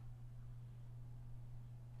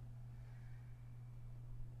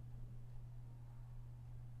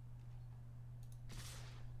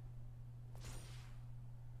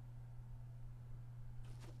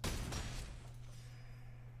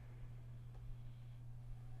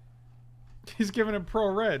 He's giving him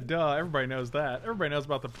pro red. Duh, everybody knows that. Everybody knows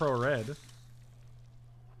about the pro red.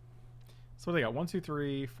 So they got 1, 2,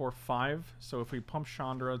 3, 4, 5. So if we pump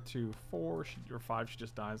Chandra to 4 or 5, she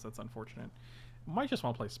just dies. That's unfortunate. Might just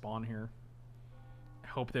want to play Spawn here. I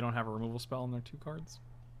hope they don't have a removal spell in their 2 cards.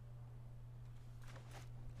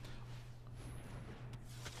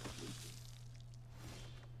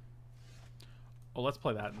 Oh, let's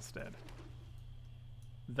play that instead.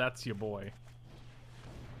 That's your boy.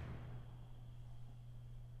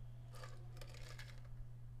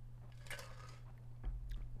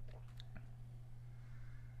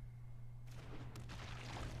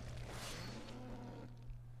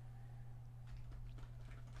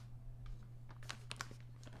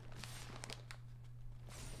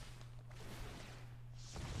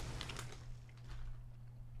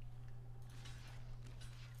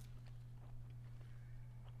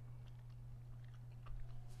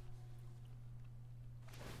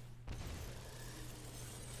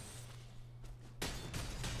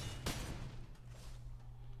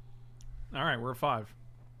 All right, we're at 5.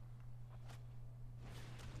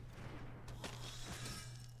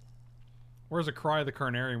 Where's a Cry of the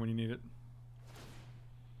Carnarium when you need it?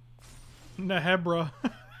 Nehebra.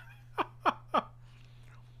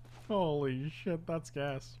 Holy shit, that's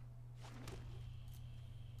gas.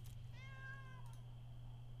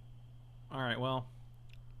 All right, well.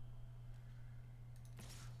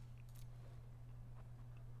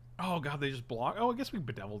 Oh god, they just block. Oh, I guess we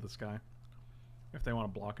bedevil this guy if they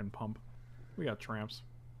want to block and pump. We got tramps.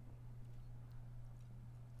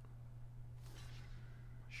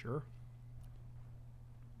 Sure.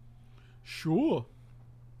 Sure.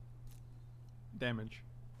 Damage.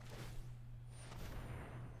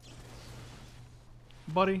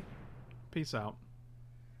 Buddy, peace out.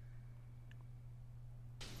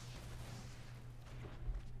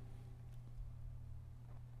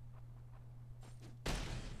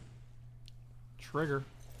 Trigger.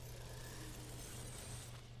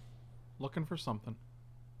 Looking for something.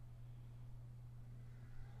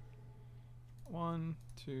 1,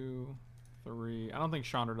 2, 3. I don't think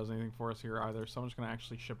Chandra does anything for us here either, so I'm just going to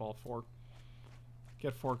actually ship all 4.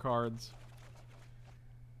 Get 4 cards.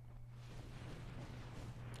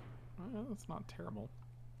 That's not terrible.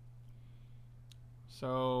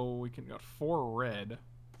 So we can got 4 red.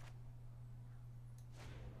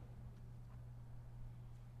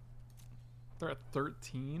 They're at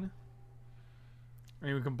 13. I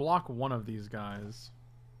mean, we can block one of these guys.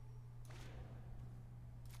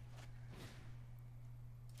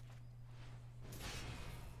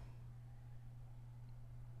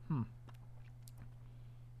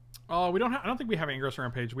 Oh, we don't have... I don't think we have Angrath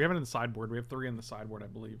Rampage. We have it in the sideboard. We have 3 in the sideboard, I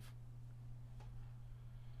believe.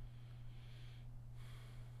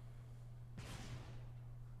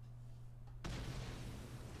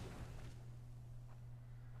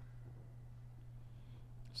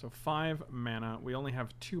 So 5 mana. We only have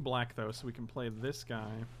 2 black, though, so we can play this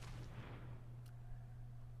guy.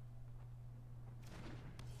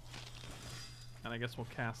 And I guess we'll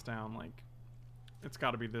cast down, like... It's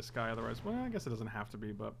got to be this guy, otherwise... Well, I guess it doesn't have to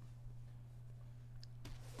be, but...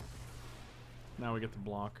 Now we get to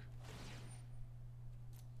block.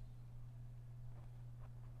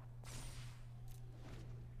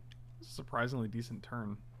 This is a surprisingly decent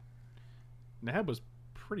turn. Neheb was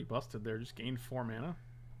pretty busted there. Just gained 4 mana.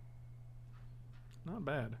 Not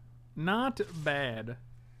bad. Not bad.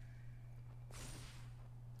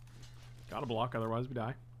 Gotta block, otherwise we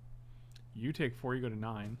die. You take 4, you go to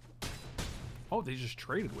 9. Oh, they just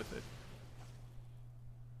traded with it.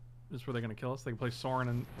 This is where they're gonna kill us. They can play Sorin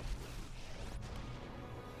and...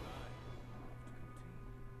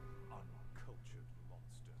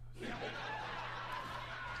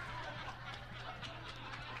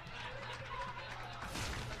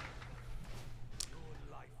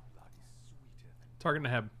 Target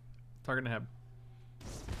Neheb. Target Neheb.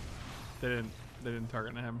 They didn't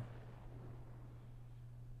target Neheb.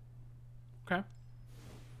 Okay.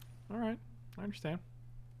 Alright. I understand.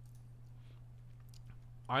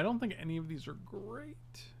 I don't think any of these are great.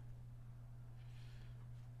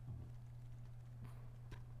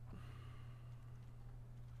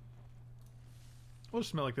 We'll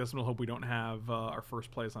just submit like this, and we'll hope we don't have our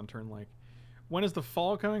first plays on turn. Like, when is the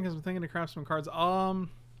fall coming? Because I'm thinking to craft some cards.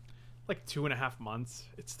 Like 2.5 months.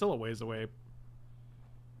 It's still a ways away.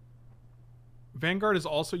 Vanguard is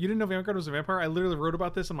also. You didn't know Vanguard was a vampire? I literally wrote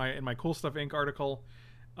about this in my Cool Stuff Inc. article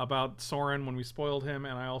about Soren when we spoiled him,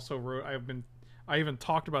 and I also wrote. I even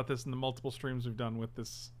talked about this in the multiple streams we've done with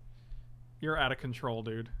this. You're out of control,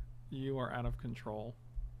 dude. You are out of control.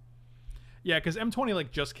 Yeah, because M20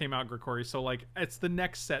 like just came out, Grigori, so like it's the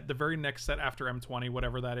next set, the very next set after M20,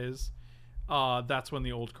 whatever that is. That's when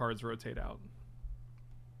the old cards rotate out.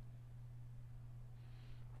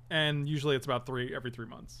 And usually it's about every 3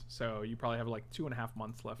 months. So you probably have like 2.5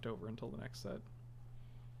 months left over until the next set.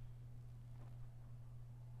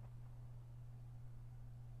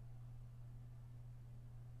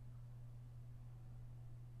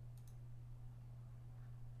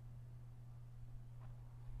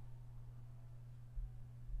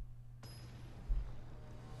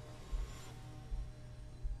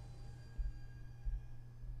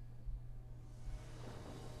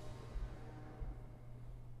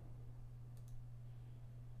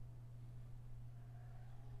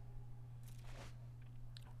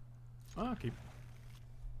 Okay.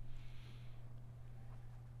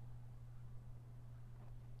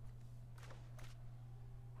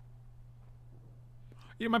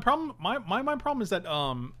 Yeah, my problem is that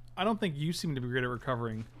I don't think you seem to be great at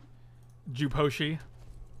recovering. Juposhi.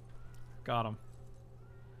 Got him.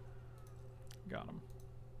 Got him.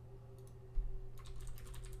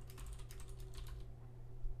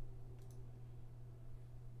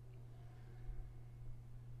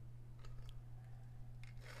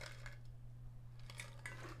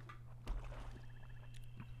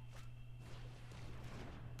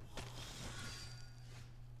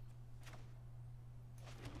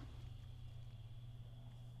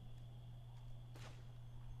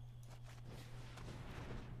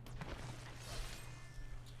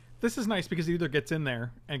 This is nice because it either gets in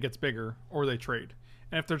there and gets bigger, or they trade.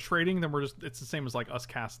 And if they're trading, then it's the same as like us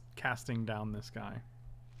casting down this guy.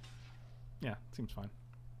 Yeah, seems fine.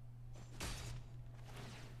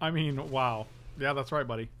 I mean, wow. Yeah, that's right,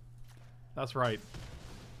 buddy. That's right.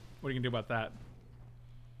 What are you gonna do about that?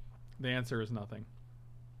 The answer is nothing.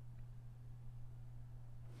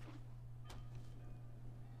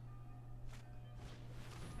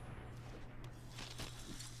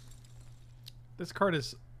 This card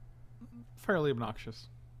is fairly obnoxious.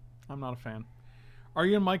 I'm not a fan. Are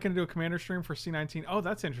you and Mike gonna do a commander stream for C19? Oh,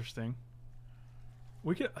 that's interesting.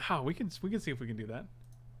 We can see if we can do that.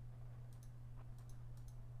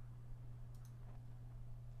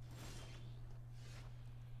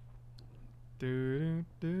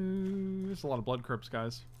 There's a lot of Blood Crypts,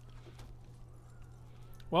 guys.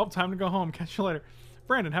 Well, time to go home. Catch you later.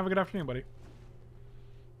 Brandon, have a good afternoon, buddy.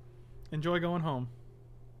 Enjoy going home.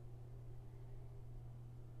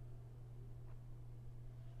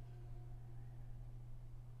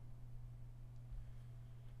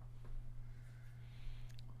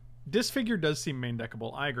 Disfigure does seem main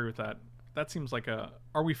deckable. I agree with that. That seems like a...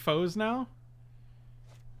 Are we foes now?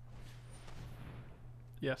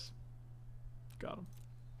 Yes. Got him.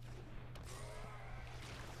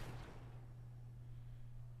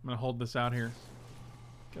 I'm going to hold this out here.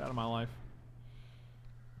 Get out of my life.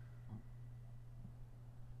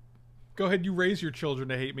 Go ahead, you raise your children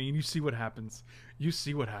to hate me, and you see what happens. You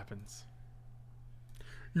see what happens.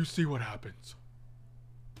 You see what happens.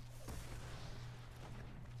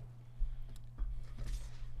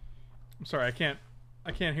 I'm sorry, I can't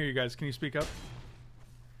hear you guys. Can you speak up?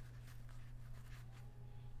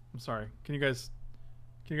 I'm sorry. Can you guys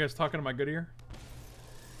talk into my good ear?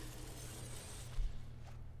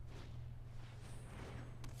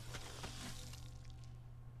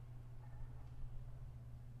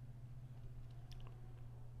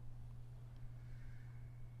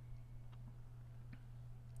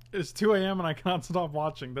 It's 2 a.m. and I cannot stop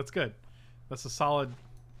watching. That's good. That's a solid...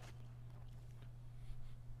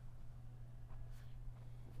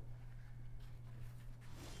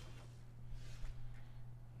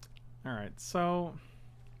 Alright, so...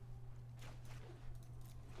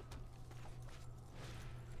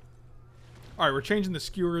 Alright, we're changing the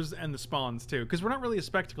skewers and the spawns too, because we're not really a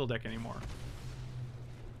spectacle deck anymore.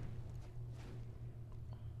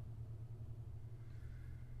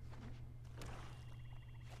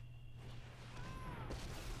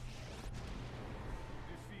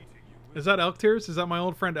 Is that Elk Tears? Is that my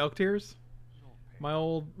old friend Elk Tears? My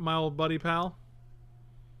old buddy pal?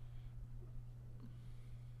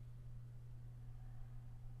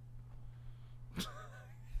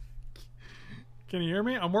 Can you hear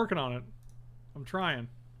me? I'm working on it. I'm trying.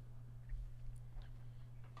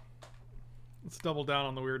 Let's double down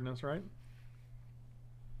on the weirdness, right?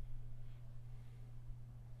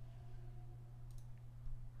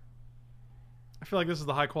 I feel like this is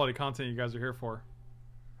the high quality content you guys are here for.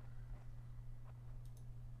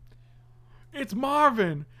 It's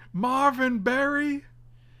Marvin! Marvin Berry!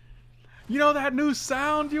 You know that new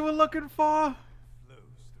sound you were looking for?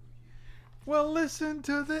 Well, listen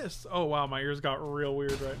to this. Oh, wow, my ears got real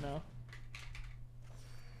weird right now.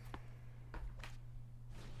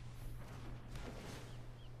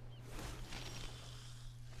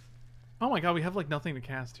 Oh my god, we have like nothing to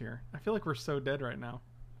cast here. I feel like we're so dead right now.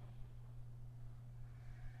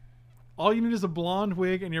 All you need is a blonde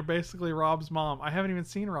wig and you're basically Rob's mom. I haven't even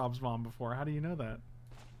seen Rob's mom before. How do you know that?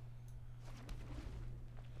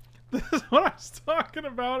 This is what I was talking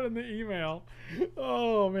about in the email.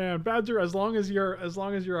 Oh man, Badger, as long as you're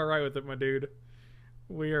all right with it, my dude,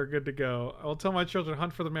 we are good to go. I will tell my children,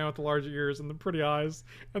 hunt for the man with the large ears and the pretty eyes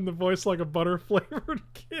and the voice like a butter flavored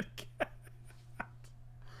Kit Kat.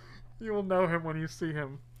 You will know him when you see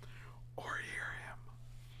him or hear him.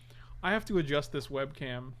 I have to adjust this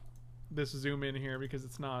webcam, this zoom in here, because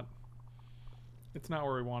it's not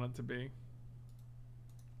where we want it to be.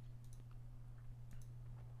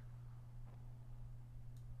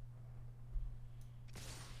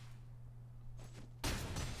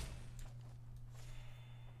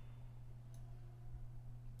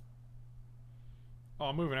 Oh,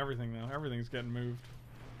 I'm moving everything now. Everything's getting moved.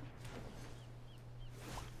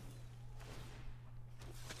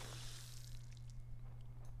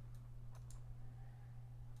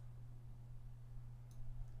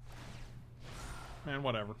 Man,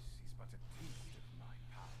 whatever.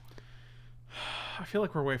 I feel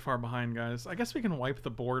like we're way far behind, guys. I guess we can wipe the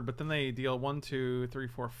board, but then they deal 1, 2, 3,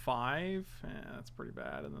 4, 5. That's pretty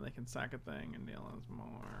bad. And then they can sack a thing and deal us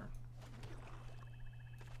more.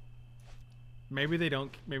 Maybe they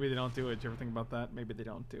don't do it. Did you ever think about that? Maybe they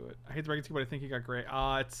don't do it. I hate the Dragonskull, but I think he got great.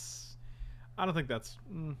 I don't think that's...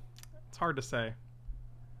 it's hard to say.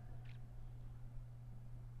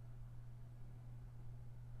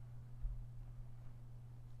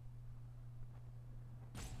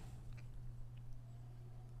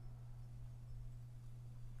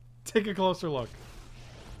 Take a closer look.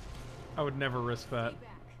 I would never risk that.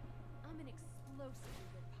 I'm an explosively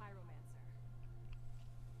good pyromancer.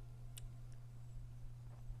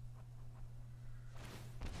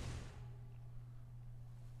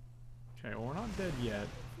 Okay, well, we're not dead yet.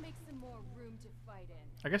 Let's make some more room to fight in.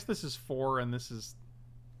 I guess this is 4 and this is...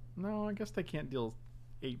 No, I guess they can't deal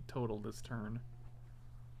 8 total this turn.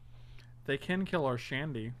 They can kill our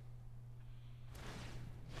Shandy.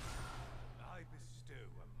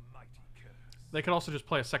 They could also just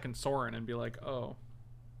play a second Sorin and be like, oh.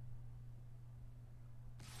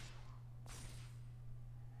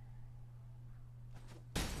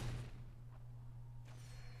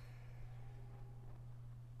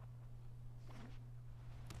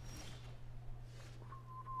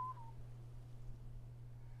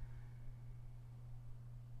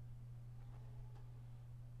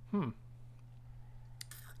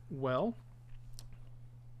 Well,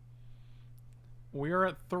 we are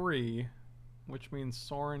at 3, which means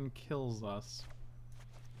Sorin kills us.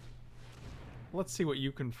 Let's see what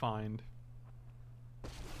you can find. You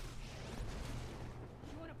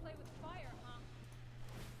want to play with fire, huh?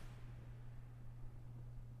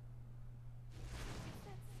 What's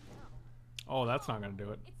that smell? Oh, that's not going to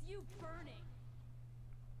do it. It's you burning.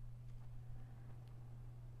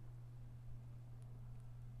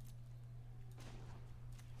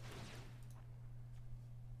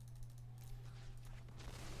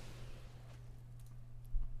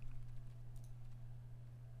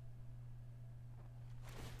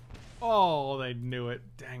 Oh, they knew it.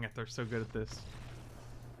 Dang it, they're so good at this.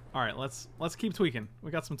 All right, let's keep tweaking. We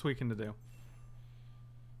got some tweaking to do.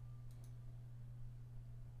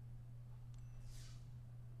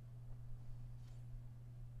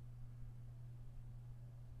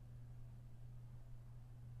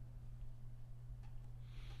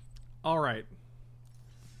 All right.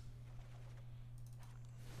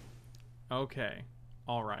 Okay.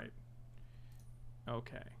 All right.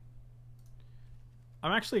 Okay.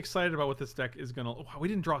 I'm actually excited about what this deck is gonna... Oh, we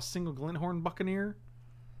didn't draw a single Glinthorn Buccaneer.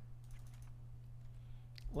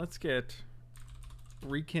 Let's get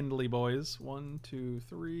Rekindly, boys. 1, 2,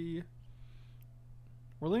 3.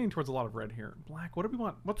 We're leaning towards a lot of red here. Black, what do we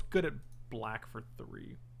want? What's good at black for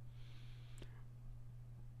 3?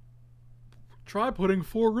 Try putting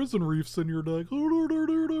 4 Risen Reefs in your deck.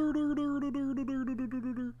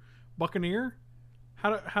 Buccaneer?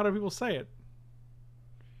 How do people say it?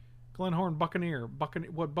 Glenhorn Buccaneer.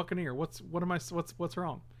 What Buccaneer? What's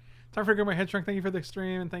wrong? Time for to go my head shrunk. Thank you for the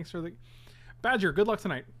stream and thanks for the Badger, good luck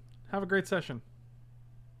tonight. Have a great session.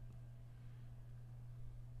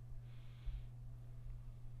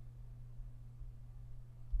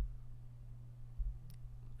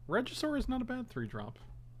 Regisaur is not a bad 3-drop.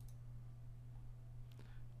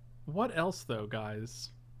 What else, though, guys?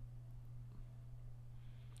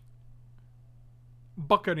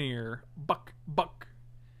 Buccaneer.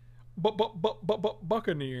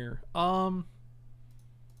 Buccaneer.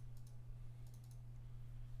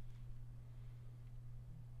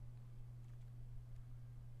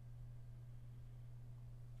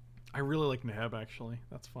 I really like Neheb, actually.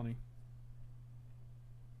 That's funny.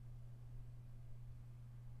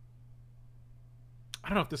 I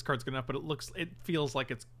don't know if this card's good enough, but it feels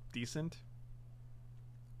like it's decent.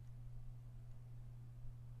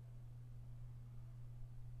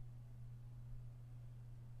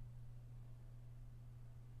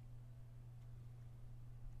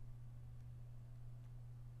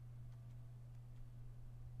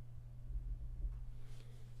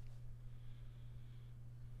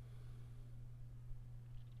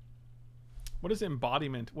 What is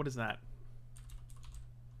embodiment? What is that?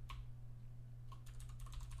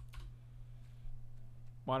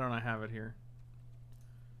 Why don't I have it here?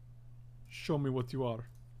 Show me what you are.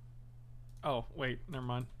 Oh, wait, never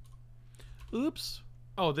mind. Oops.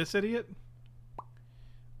 Oh, this idiot?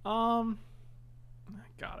 God,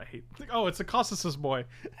 I hate... Oh, it's a Cossus boy.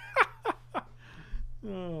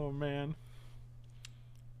 Oh, man.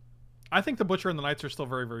 I think the Butcher and the Knights are still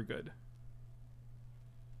very, very good.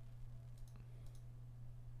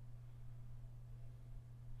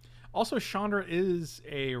 Also, Chandra is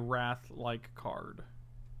a Wrath-like card.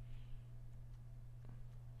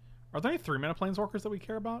 Are there any 3-mana Planeswalkers that we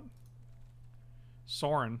care about?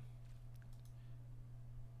 Sorin.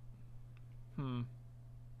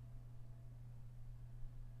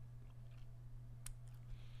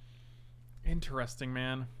 Interesting,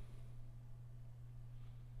 man.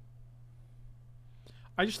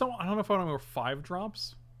 I don't know if I want to go 5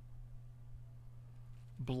 drops.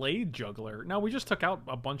 Blade Juggler. No, we just took out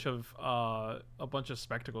a bunch of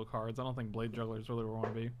spectacle cards. I don't think Blade Juggler is really where we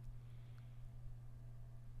want to be.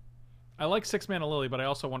 I like 6-mana Lily, but I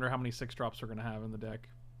also wonder how many 6-drops we're going to have in the deck.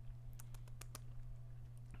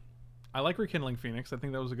 I like Rekindling Phoenix. I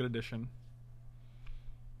think that was a good addition.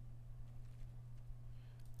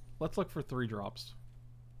 Let's look for 3-drops.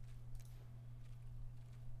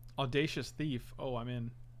 Audacious Thief. Oh, I'm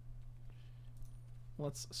in.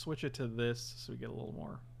 Let's switch it to this so we get a little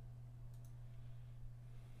more.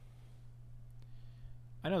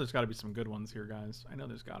 I know there's got to be some good ones here, guys. I know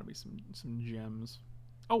there's got to be some gems.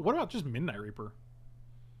 Oh, what about just Midnight Reaper?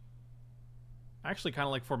 I actually kind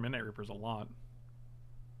of like 4 Midnight Reapers a lot.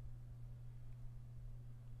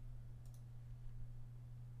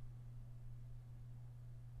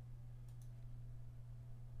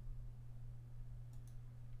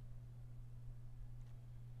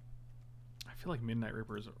 I feel like Midnight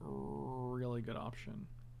Reaper is a really good option.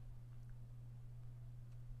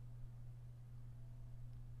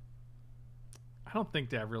 I don't think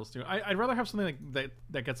Davriel's doing. I'd rather have something like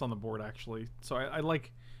that gets on the board, actually. So I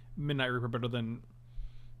like Midnight Reaper better than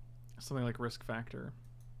something like Risk Factor.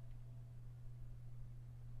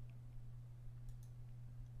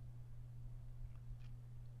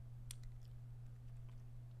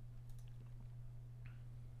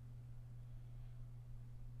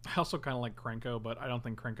 I also kind of like Krenko, but I don't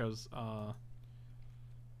think Krenko's...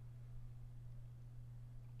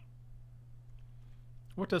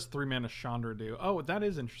 What does 3-mana Chandra do? Oh, that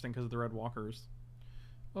is interesting because of the Red Walkers.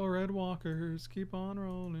 Oh, Red Walkers, keep on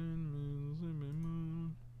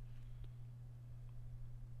rolling.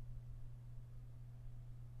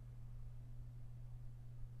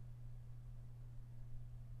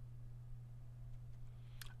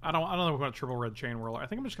 I don't know if we're going to triple red Chain Whirler. I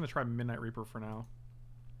think I'm just going to try Midnight Reaper for now.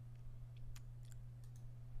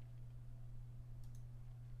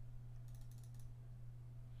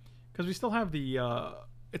 Because we still have the...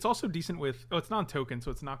 it's also decent with... Oh, it's non-token, so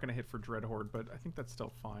it's not going to hit for Dreadhorde, but I think that's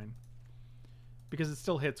still fine. Because it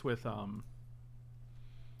still hits with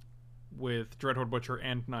Dreadhorde Butcher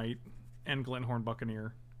and Knight and Glinthorn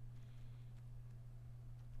Buccaneer.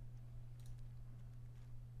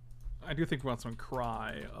 I do think we want some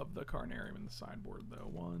Cry of the Carnarium in the sideboard, though.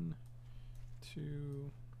 1, 2...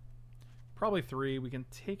 Probably 3. We can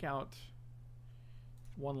take out...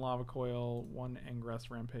 1 Lava Coil, 1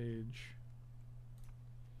 Angrath Rampage.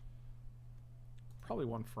 Probably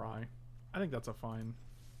 1 Fry. I think that's a fine...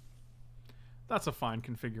 That's a fine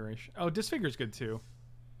configuration. Oh, Disfigure's good too.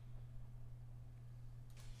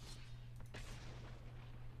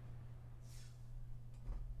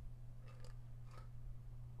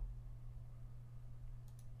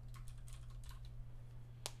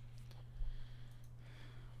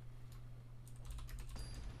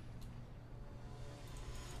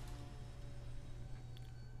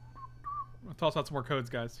 Toss out some more codes,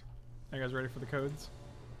 guys. Are you guys ready for the codes?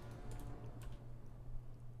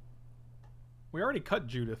 We already cut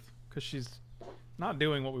Judith because she's not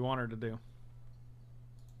doing what we want her to do.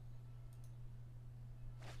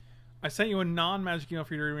 I sent you a non-magic email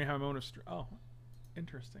for you to read me have a moment of oh,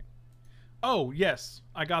 interesting. Oh, yes.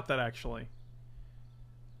 I got that actually.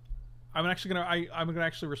 I'm actually gonna I'm gonna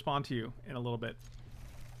actually respond to you in a little bit.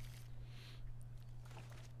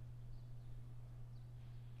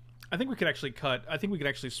 I think we could actually cut. I think we could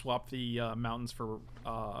actually swap the mountains for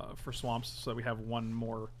swamps, so that we have one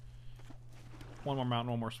more mountain,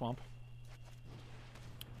 one more swamp.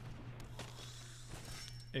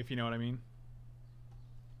 If you know what I mean.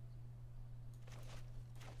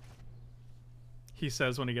 He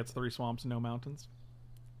says when he gets 3 swamps, no mountains.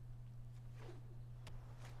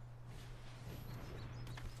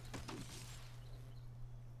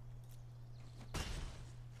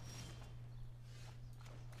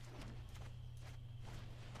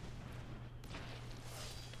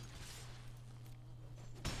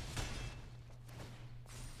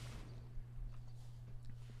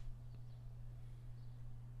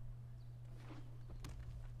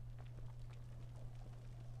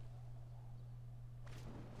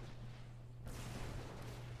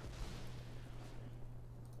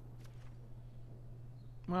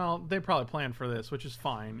 Well, they probably planned for this, which is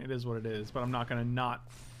fine. It is what it is, but I'm not gonna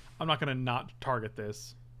not target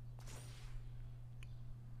this.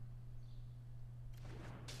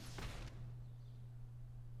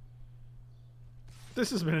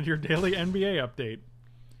 This has been your daily NBA update.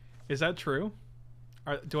 Is that true?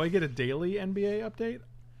 Do I get a daily NBA update?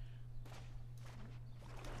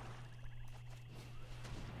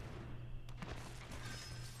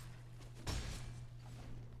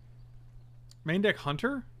 Main deck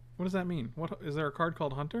Hunter? What does that mean? What is there a card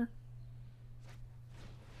called Hunter?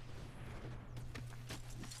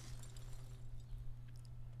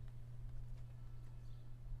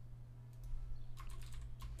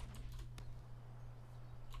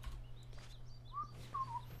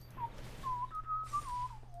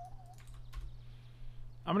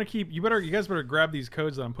 I'm gonna keep you guys better grab these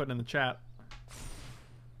codes that I'm putting in the chat.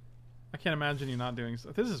 I can't imagine you not doing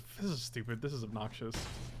so. This is stupid. This is obnoxious.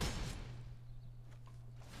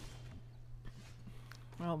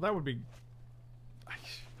 Well, that would be...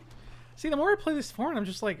 See, the more I play this format, I'm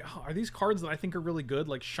just like, oh, are these cards that I think are really good,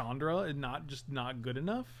 like Chandra, and not good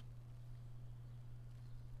enough?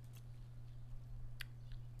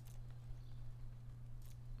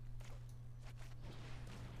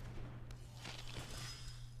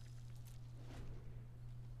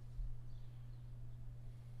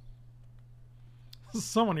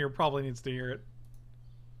 Someone here probably needs to hear it.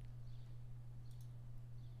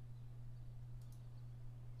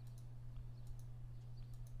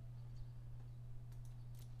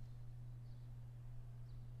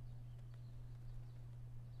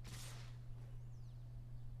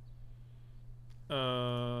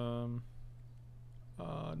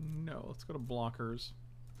 No, let's go to blockers.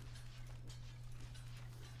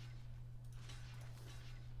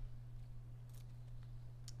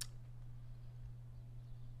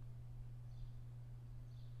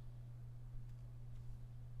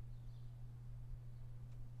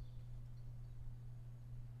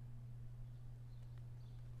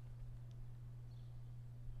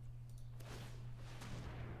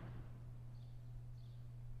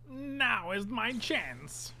 Now is my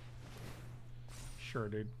chance. Sure,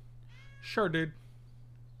 dude. Sure, dude.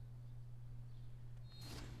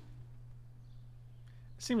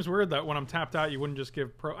 It seems weird that when I'm tapped out, you wouldn't just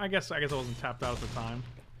give pro. I guess I wasn't tapped out at the time.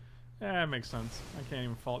 Yeah, it makes sense. I can't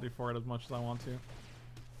even fault you for it as much as I want to.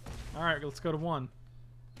 All right, let's go to 1.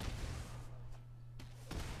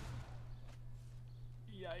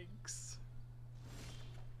 Yikes.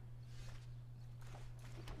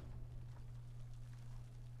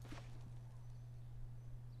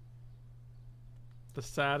 The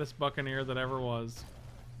saddest Buccaneer that ever was.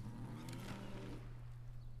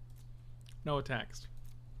 No attacks.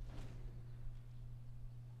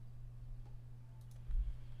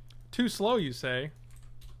 Too slow, you say?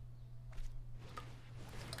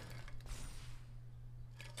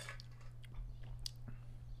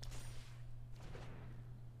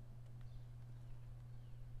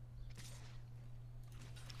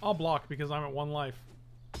 I'll block because I'm at 1 life.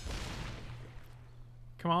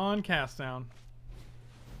 Come on, cast down.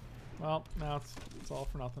 Well, now it's all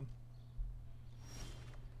for nothing.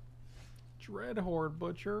 Dreadhorde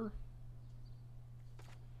Butcher.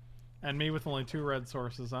 And me with only 2 red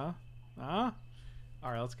sources, huh? Huh?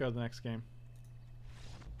 Alright, let's go to the next game.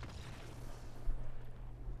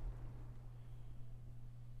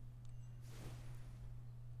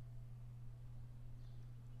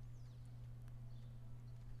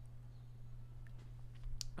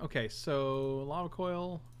 Okay, so Lava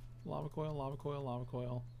Coil, Lava Coil, Lava Coil, Lava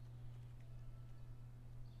Coil.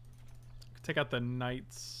 Take out the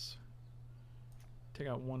Knights. Take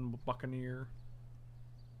out one Buccaneer.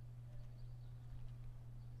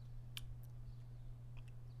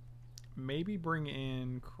 Maybe bring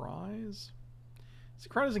in Cries. See,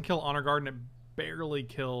 Cry doesn't kill Honor Guard, and it barely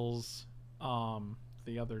kills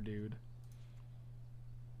the other dude.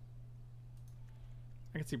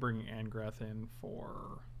 I can see bringing Angrath in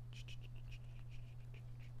for...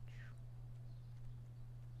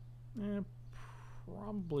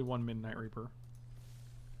 probably one Midnight Reaper.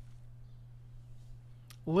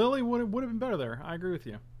 Lily would have been better there. I agree with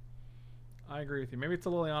you. I agree with you. Maybe it's a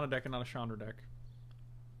Liliana deck and not a Chandra deck.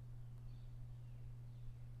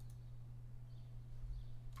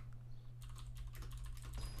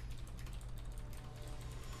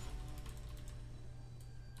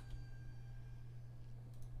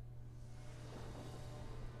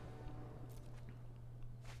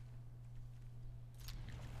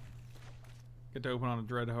 Get to open on a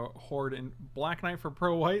Dreadhorde and Black Knight for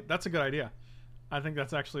Pro White. That's a good idea. I think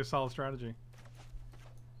that's actually a solid strategy.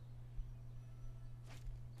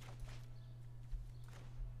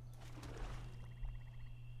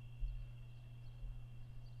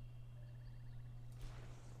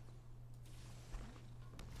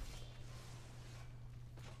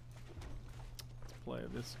 Let's play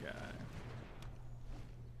this guy.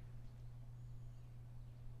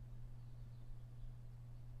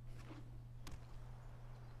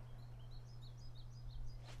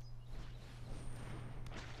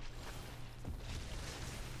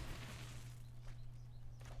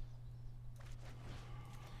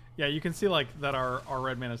 Yeah, you can see like that our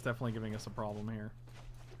red mana is definitely giving us a problem here.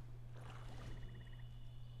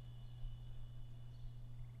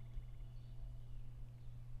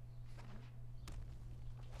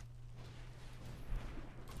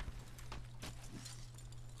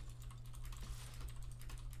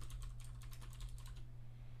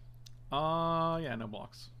 Yeah, no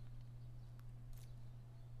blocks.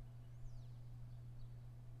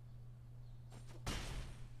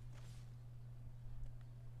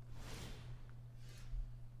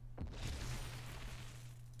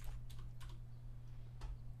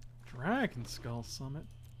 Dragonskull Summit.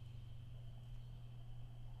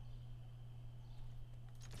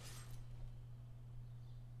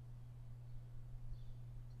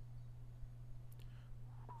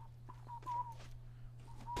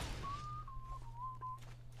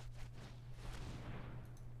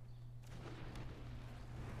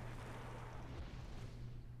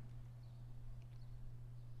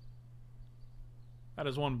 That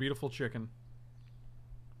is one beautiful chicken.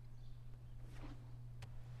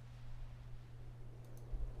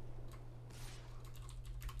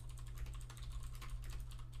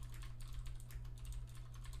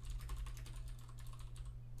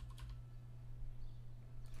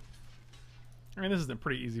 I mean, this is a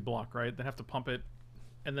pretty easy block, right? They have to pump it,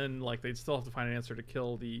 and then like they'd still have to find an answer to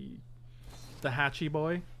kill the hatchy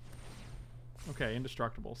boy. Okay,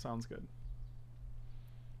 indestructible. Sounds good.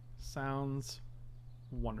 Sounds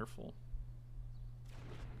wonderful.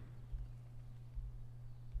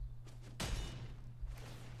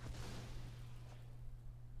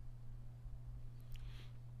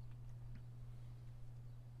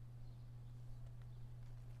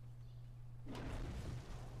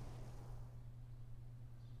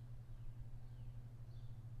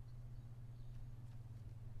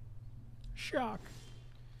 Shock.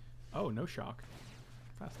 Oh, no shock.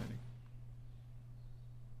 Fascinating.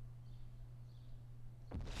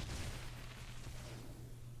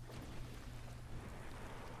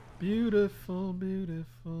 Beautiful,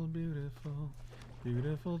 beautiful, beautiful,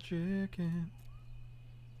 beautiful chicken.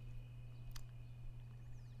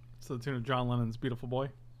 It's to the tune of John Lennon's Beautiful Boy.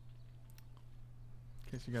 In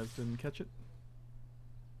case you guys didn't catch it.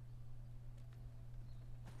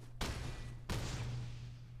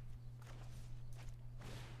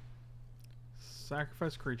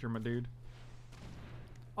 Sacrifice creature, my dude.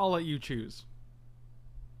 I'll let you choose.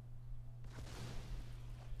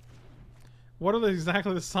 What are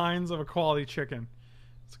exactly the signs of a quality chicken?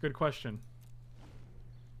 It's a good question.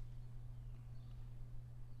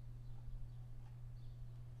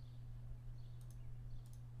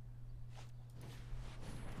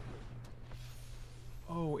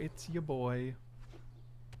 Oh, it's your boy.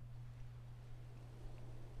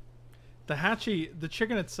 The hatchy, the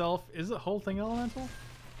chicken itself, is the whole thing elemental?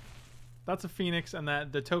 That's a phoenix, and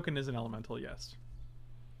that the token is an elemental, yes.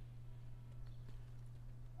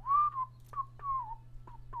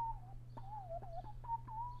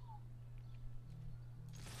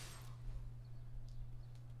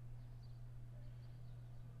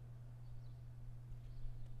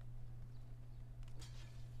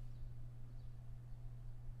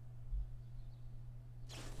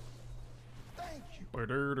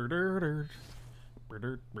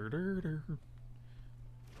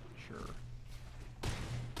 Sure.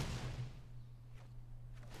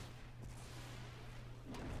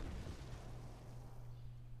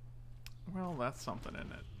 Well, that's something,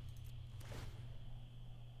 isn't it?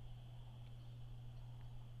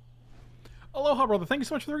 Aloha, brother. Thank you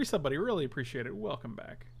so much for the resub, buddy. Really appreciate it. Welcome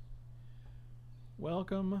back.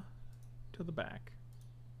 Welcome to the back.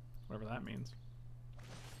 Whatever that means.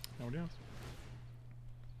 Nobody else.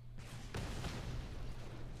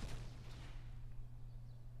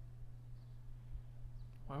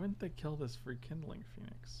 Why wouldn't they kill this Rekindling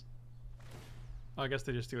Phoenix? Oh, I guess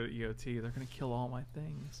they just do it at EOT. They're going to kill all my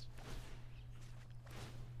things.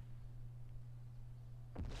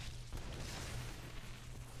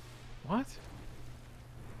 What?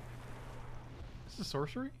 This is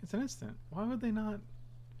sorcery? It's an instant. Why would they not?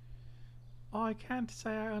 Oh, I can't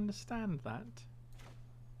say I understand that.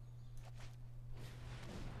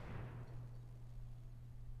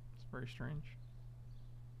 It's very strange.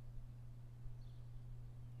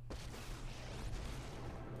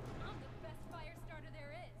 I'm the best fire starter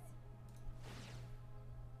there is.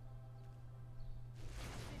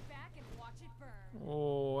 Sit back and watch it burn.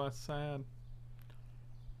 Oh, that's sad.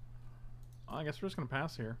 I guess we're just gonna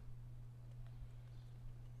pass here.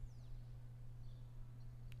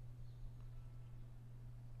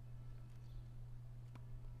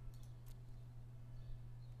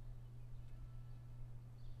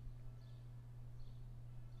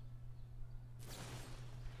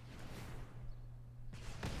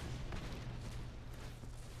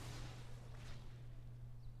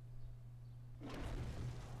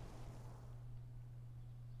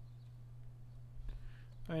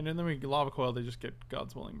 And then we Lava Coil, they just get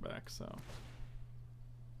God's Willing back, so.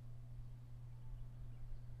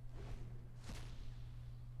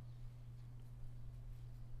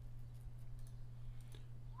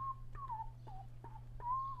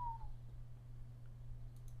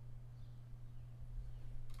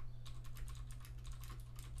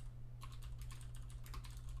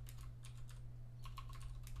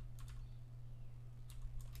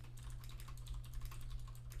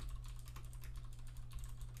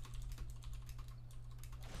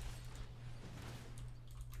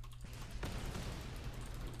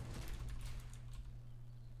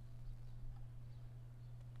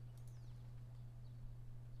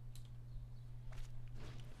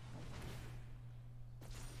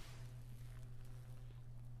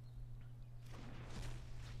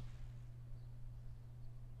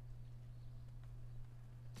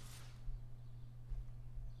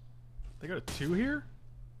 They go to 2 here?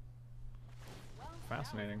 Well,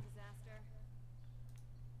 Fascinating. that was a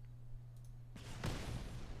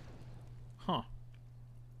disaster. Huh.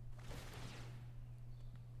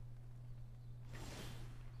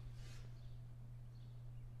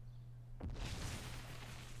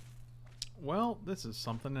 Well, this is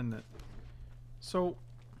something, isn't it? So...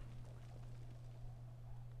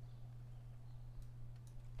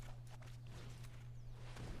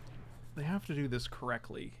 they have to do this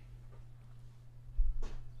correctly.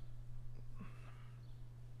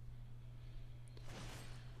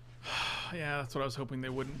 Yeah, that's what I was hoping they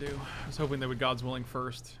wouldn't do. I was hoping they would God's Willing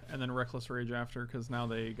first, and then Reckless Rage after, because now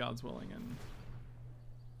they God's Willing and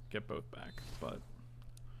get both back. But I mean,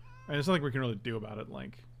 there's nothing we can really do about it.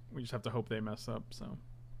 Like, we just have to hope they mess up, so.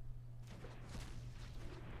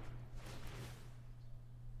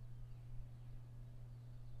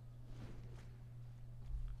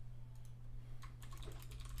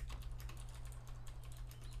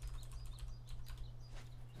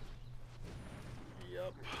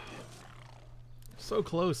 Yep. So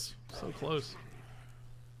close. So close.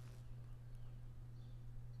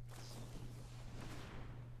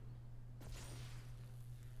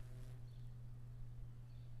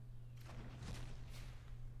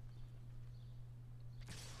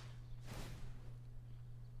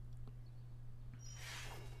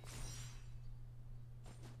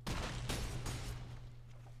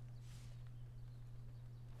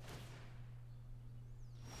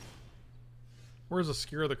 Where's the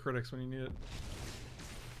Skewer of the Critics when you need it?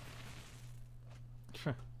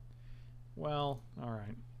 Well,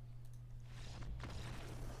 alright.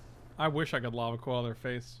 I wish I could Lava Coil their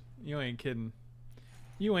face. You ain't kidding.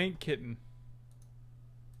 You ain't kidding.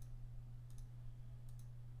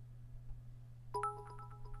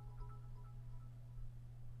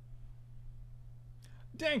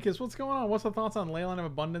 Dankus, what's going on? What's the thoughts on Leyline of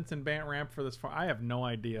Abundance and Bant Ramp for this far? I have no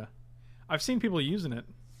idea. I've seen people using it.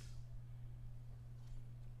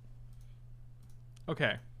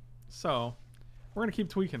 Okay, so we're gonna keep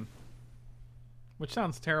tweaking, which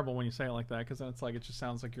sounds terrible when you say it like that, because then it's like it just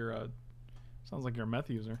sounds like you're Sounds like you're a meth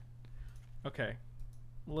user. Okay.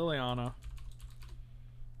 Liliana.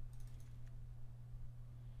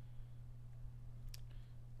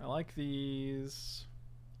 I like these.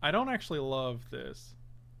 I don't actually love this.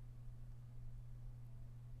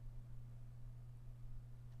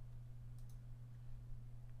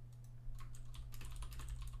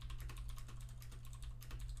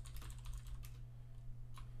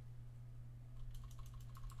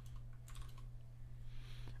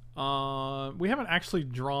 We haven't actually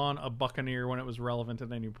drawn a Buccaneer when it was relevant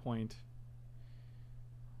at any point.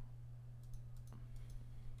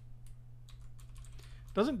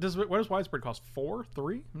 What does Widespread cost? 4?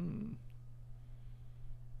 3?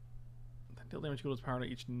 Deal damage equals power to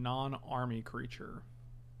each non-army creature.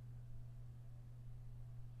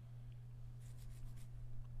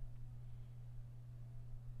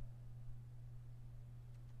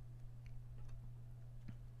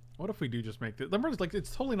 What if we do just make the... Remember, like,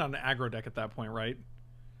 it's totally not an aggro deck at that point, right?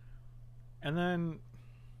 And then...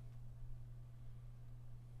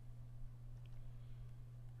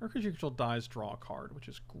 Or creature you control dies, draw a card, which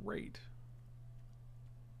is great.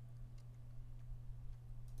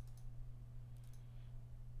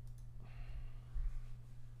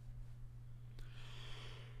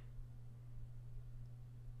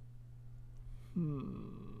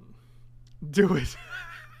 Do it.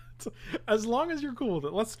 As long as you're cool with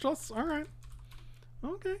it. Let's just... Alright.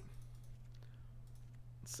 Okay.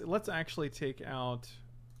 Let's actually take out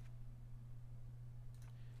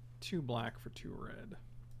 2 black for 2 red.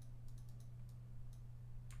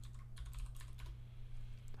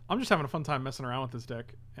 I'm just having a fun time messing around with this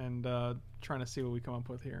deck and trying to see what we come up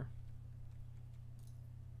with here.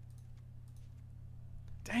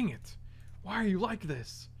 Dang it. Why are you like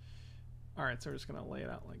this? Alright, so we're just going to lay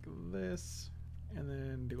it out like this. And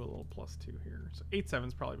then do a little +2 here. So 8/7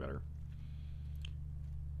 is probably better.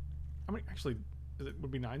 How many... Actually,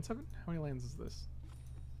 would be 9/7? How many lands is this?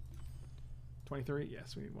 23?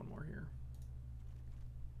 Yes, we need one more here.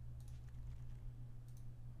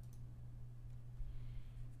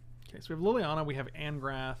 Okay, so we have Liliana. We have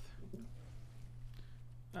Angrath.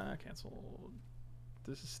 Cancel.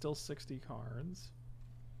 This is still 60 cards.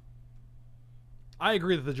 I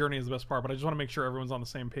agree that the journey is the best part, but I just want to make sure everyone's on the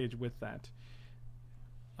same page with that.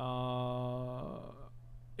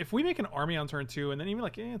 If we make an army on turn 2, and then even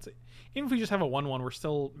like even if we just have a 1/1, we're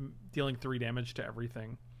still dealing 3 damage to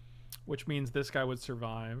everything, which means this guy would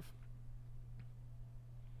survive.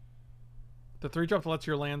 The 3-drop that lets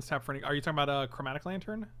your lands tap for any... Are you talking about a Chromatic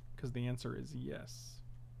Lantern? Because the answer is yes.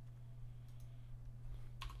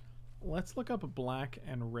 Let's look up black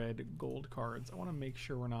and red gold cards. I want to make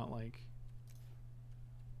sure we're not like...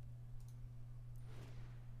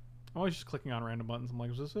 I'm always just clicking on random buttons. I'm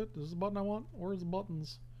like, is this it? Is this the button I want? Where's the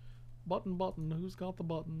buttons? Button. Who's got the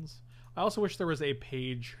buttons? I also wish there was a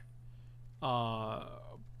page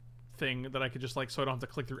thing that I could just like, so I don't have to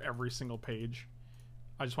click through every single page.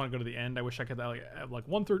 I just want to go to the end. I wish I could like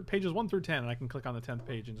pages 1 through 10, and I can click on the 10th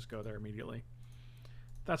page and just go there immediately.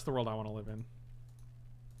 That's the world I want to live in.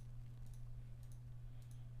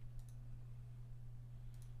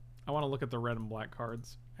 I want to look at the red and black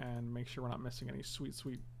cards and make sure we're not missing any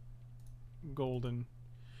sweet golden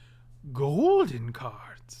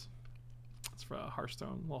cards. That's for a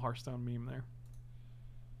Hearthstone, little Hearthstone meme there.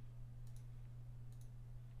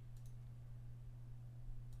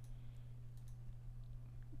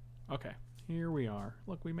 Okay, here we are.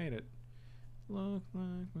 Look, we made it. Look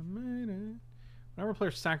like we made it. Whenever a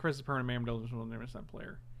player sacrifices a permanent mana, builders will damage that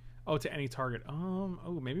player. Oh, to any target.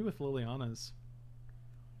 Oh, maybe with Liliana's.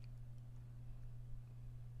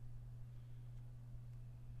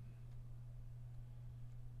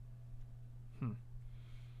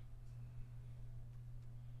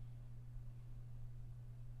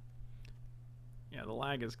 Yeah, the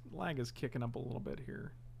lag is kicking up a little bit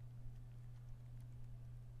here.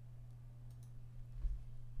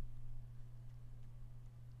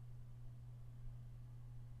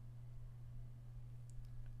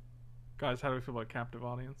 Guys, how do we feel about Captive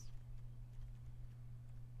Audience?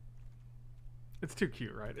 It's too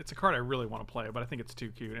cute, right? It's a card I really want to play, but I think it's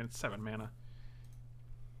too cute, and it's 7 mana.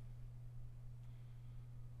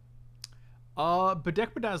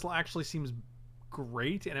 Bedeck Bedazzle actually seems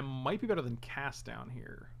great, and it might be better than Cast Down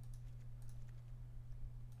here.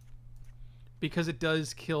 Because it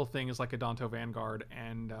does kill things like a Danto Vanguard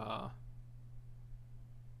and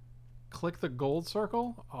click the gold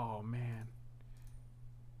circle? Oh, man.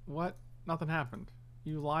 What? Nothing happened.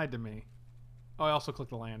 You lied to me. Oh, I also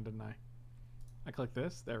clicked the land, didn't I? I clicked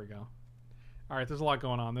this? There we go. Alright, there's a lot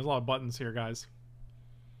going on. There's a lot of buttons here, guys.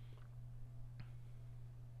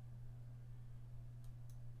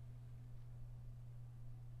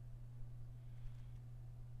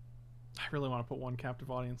 I really want to put one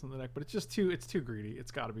captive audience on the deck, but it's just too greedy.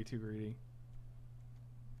 It's got to be too greedy.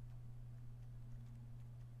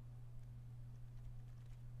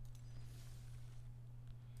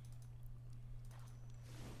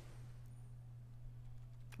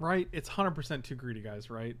 Right? It's 100% too greedy, guys,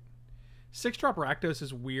 right? 6-drop Rakdos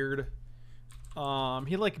is weird.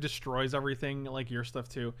 He like destroys everything, like your stuff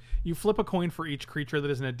too. You flip a coin for each creature that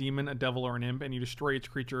isn't a demon, a devil, or an imp, and you destroy each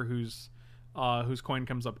creature whose coin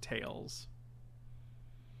comes up tails.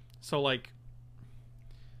 So like,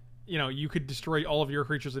 you know, you could destroy all of your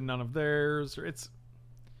creatures and none of theirs. It's,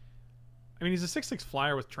 I mean, he's a 6/6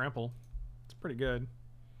 flyer with trample. It's pretty good.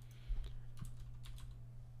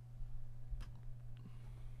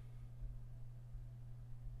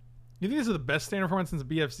 You think this is the best standard format since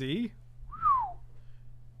BFZ?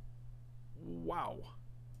 Wow.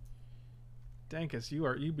 Dankus,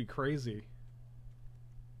 you'd be crazy.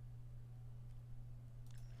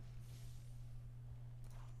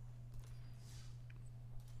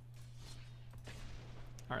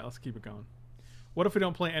 Alright, let's keep it going. What if we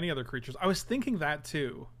don't play any other creatures? I was thinking that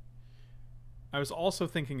too. I was also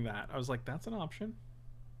thinking that. I was like, that's an option.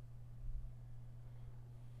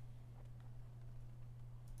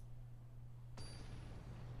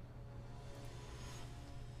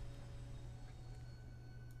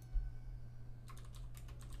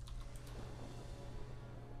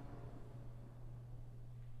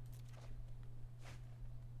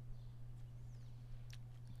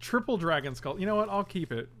 Triple Dragonskull. You know what? I'll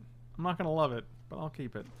keep it. I'm not going to love it, but I'll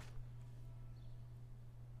keep it.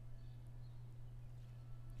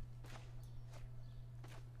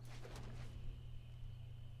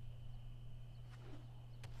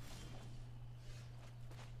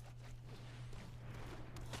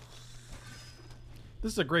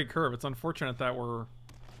 This is a great curve. It's unfortunate that we're,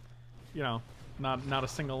 you know, not a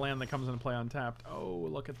single land that comes into play untapped. Oh,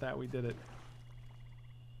 look at that. We did it.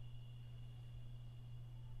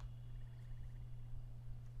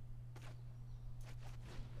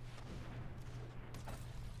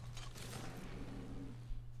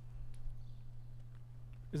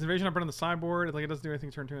 Is Invasion up on the sideboard? Like, it doesn't do anything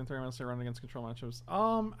turn 2 and 3 unless they run against control matchups.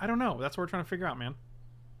 I don't know. That's what we're trying to figure out, man.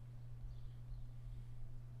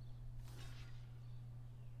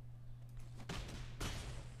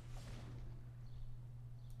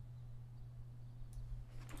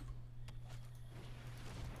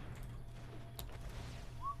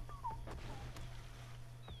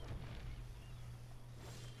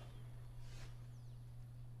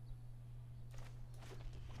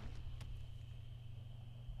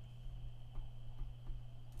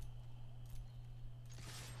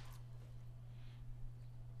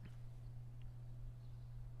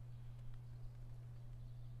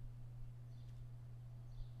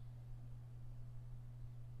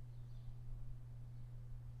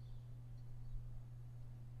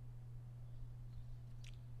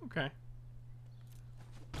 Okay.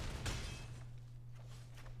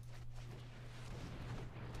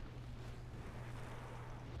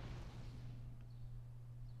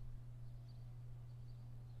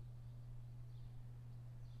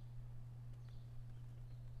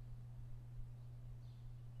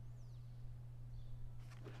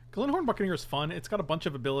 Glenhorn Buccaneer is fun. It's got a bunch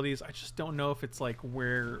of abilities. I just don't know if it's like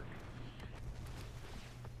where...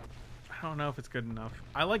 I don't know if it's good enough.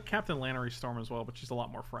 I like Captain Lannery Storm as well, but she's a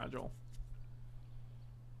lot more fragile.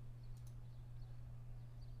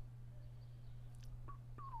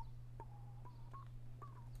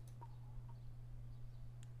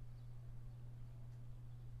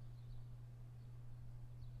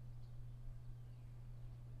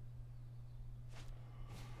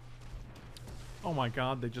 Oh my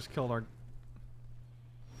god, they just killed our...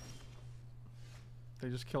 They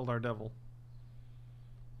just killed our devil.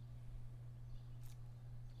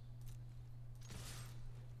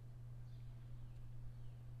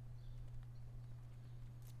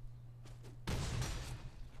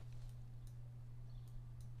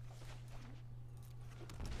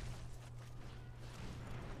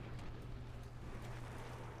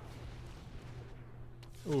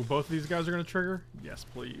 Ooh, both of these guys are going to trigger? Yes,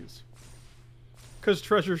 please. Because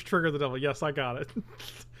treasures trigger the devil. Yes, I got it.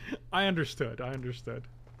 I understood. I understood.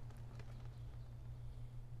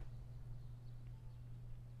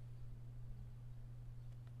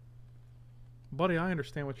 Buddy, I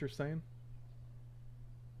understand what you're saying.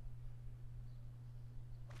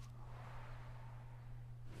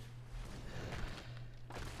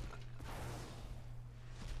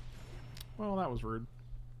 Well, that was rude.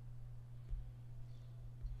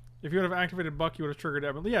 If you would have activated Buck, you would have triggered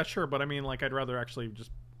Ebon. Yeah, sure, but I mean, like, I'd rather actually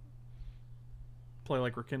just play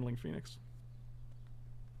like Rekindling Phoenix.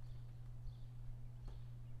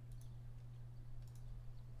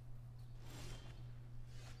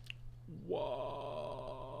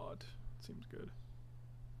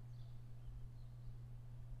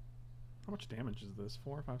 much damage is this?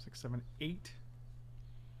 4, 5, 6, 7, 8.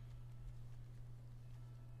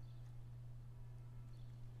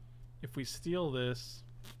 If we steal this...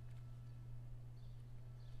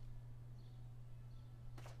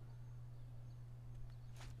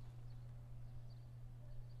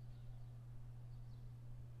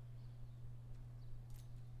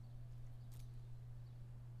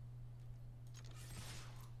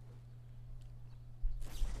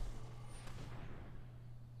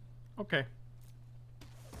 Okay.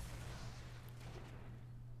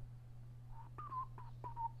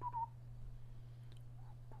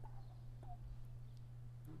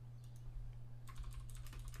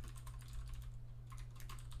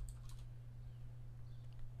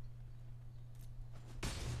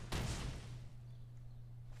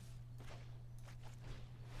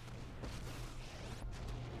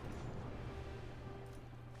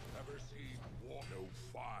 Never seen war, no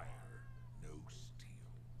fire, no steel.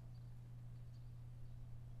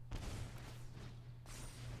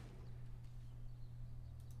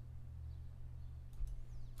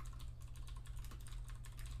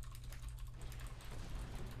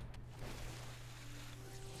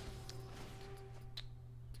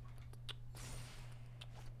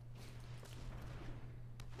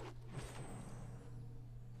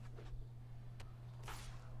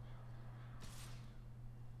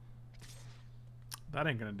 That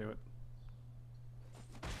ain't gonna do it.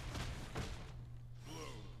 Blows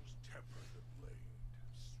temper the blade,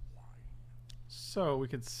 swine. So we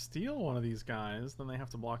could steal one of these guys, then they have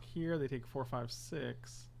to block here. They take 4, 5,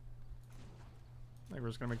 6. I think we're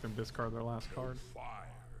just gonna make them discard their last card. No fire,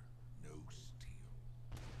 no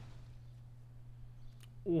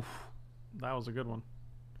steel. Oof, that was a good one.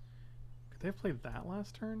 Could they have played that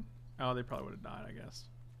last turn? Oh, they probably would have died, I guess.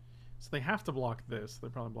 So they have to block this. They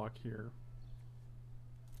probably block here.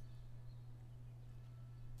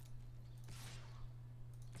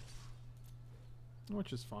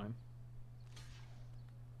 Which is fine.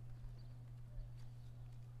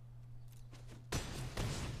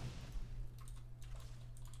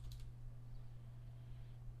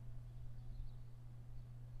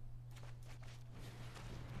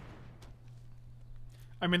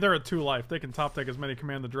 I mean, they're at 2 life. They can top deck as many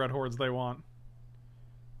Command the Dreadhordes they want.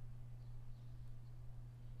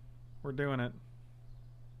 We're doing it.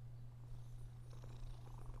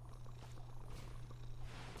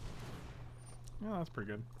 Yeah, that's pretty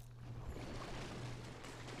good.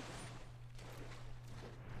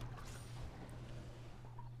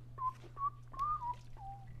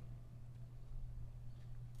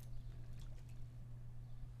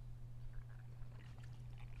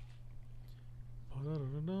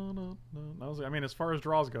 That was, I mean, as far as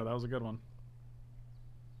draws go, that was a good one.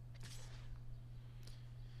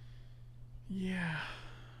 Yeah,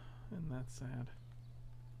 and that's sad.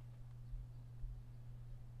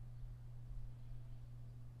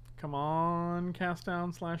 Come on, cast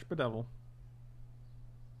down / Bedevil.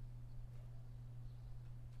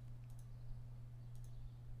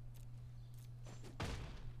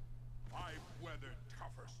 I've weathered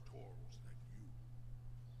tougher storms than you.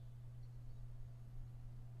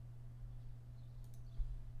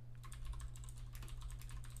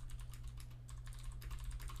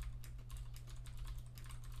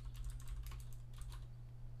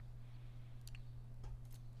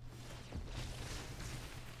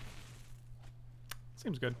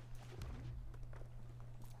 Seems good.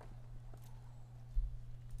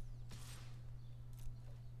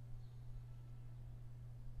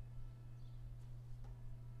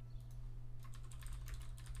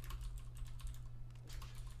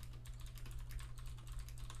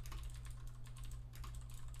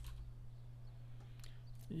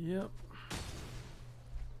 Yep.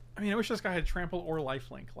 I mean, I wish this guy had Trample or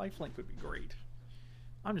Lifelink. Lifelink would be great.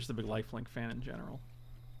 I'm just a big Lifelink fan in general.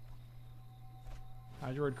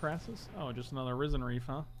 Hydroid Crassus? Oh, just another Risen Reef,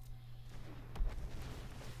 huh?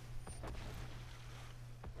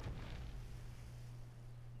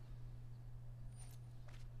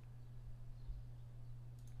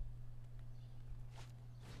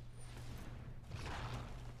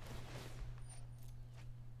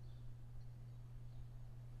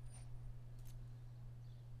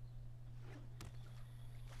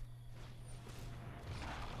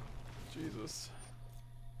 Jesus.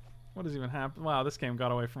 What has even happened? Wow, this game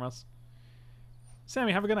got away from us.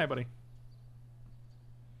 Sammy, have a good night, buddy.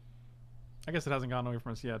 I guess it hasn't gotten away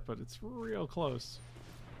from us yet, but it's real close.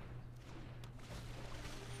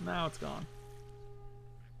 Now it's gone.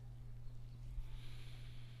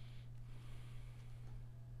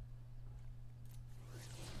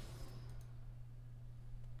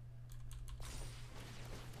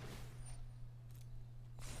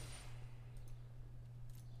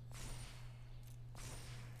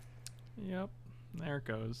 Yep, there it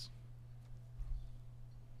goes.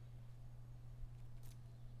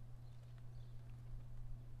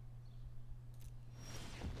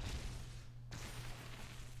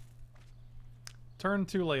 Turn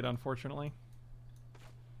too late, unfortunately.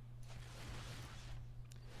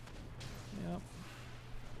 Yep.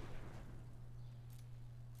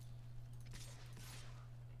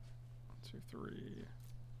 Two, three.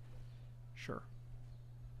 Sure.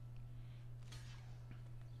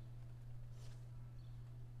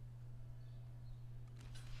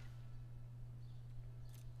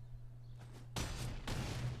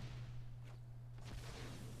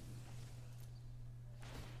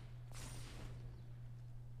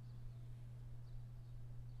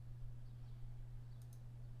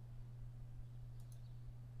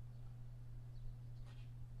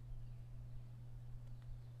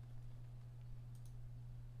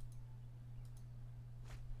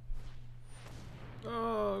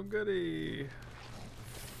 Oh, goody.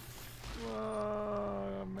 Oh,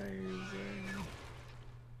 amazing.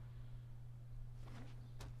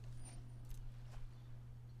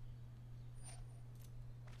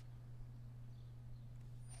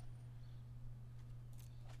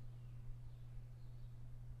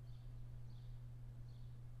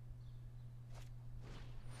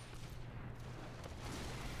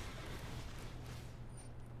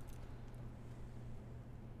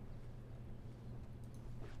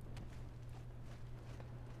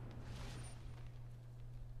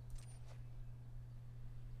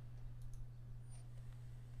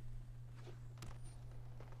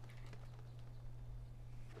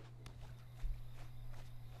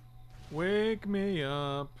 Wake me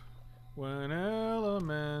up when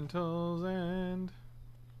elementals end.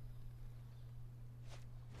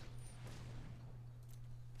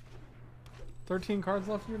 $13 cards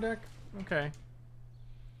left in your deck? Okay.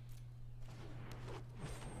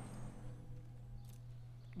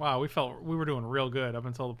 Wow, we were doing real good up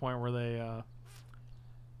until the point where they,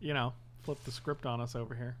 you know, flipped the script on us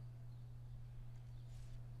over here.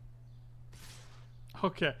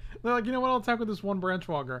 Okay. They're like, you know what? I'll attack with this one branch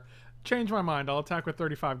walker. Change my mind. I'll attack with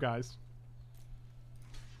 35 guys.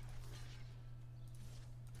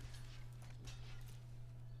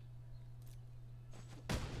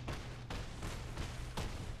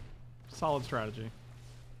 Solid strategy.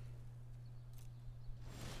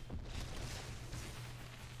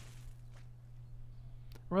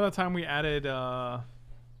 Remember that time we added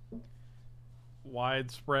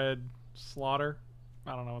widespread slaughter?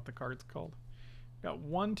 I don't know what the card's called. Got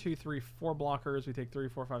 1, 2, 3, 4 blockers. We take 3,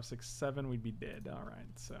 4, 5, 6, 7. We'd be dead. All right,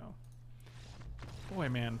 so. Boy,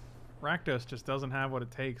 man. Rakdos just doesn't have what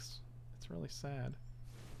it takes. It's really sad.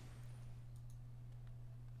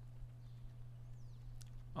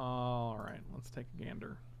 All right, let's take a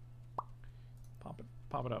gander. Pop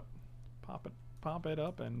it up. Pop it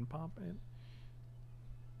up and pop it.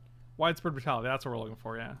 Widespread brutality, that's what we're looking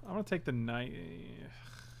for, yeah. I'm gonna take the knight.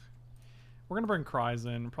 We're gonna bring Cries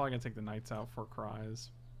in. We're probably gonna take the knights out for Cries.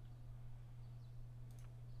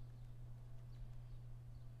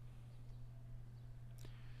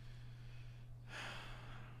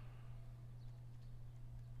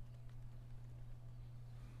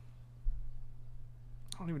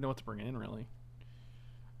 I don't even know what to bring in, really.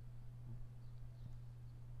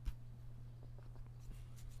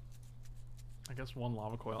 I guess one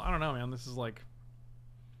Lava Coil. I don't know, man. This is like...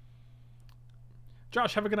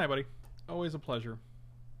 Josh, have a good night, buddy. Always a pleasure.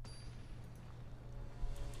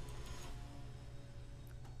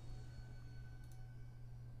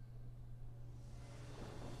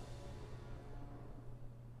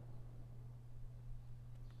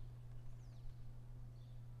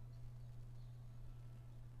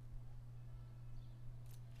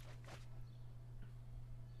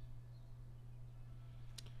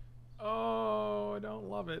 Oh, I don't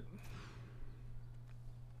love it.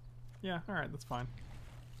 Yeah, alright, that's fine.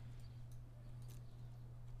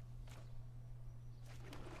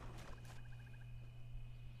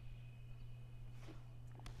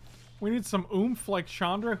 We need some oomph like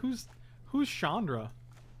Chandra. Who's Chandra?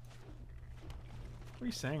 What are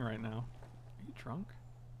you saying right now? Are you drunk?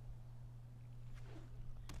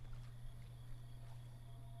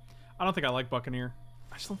 I don't think I like Buccaneer.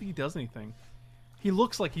 I just don't think he does anything. He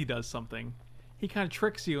looks like he does something. He kind of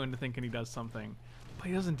tricks you into thinking he does something, but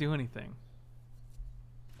he doesn't do anything.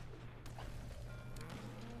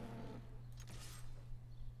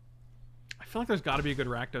 I feel like there's got to be a good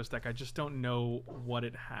Rakdos deck. I just don't know what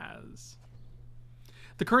it has.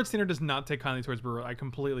 The current standard does not take kindly towards Brewer. I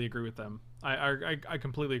completely agree with them. I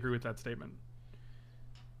completely agree with that statement.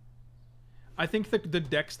 I think that the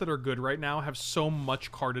decks that are good right now have so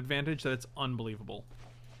much card advantage that it's unbelievable.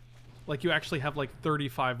 Like, you actually have like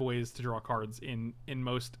 35 ways to draw cards in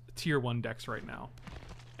most tier 1 decks right now.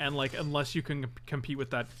 And like, unless you can compete with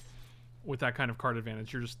that kind of card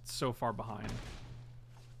advantage, you're just so far behind.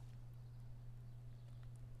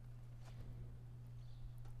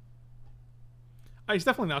 It's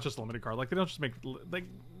definitely not just a limited card. Like, they don't just make, like,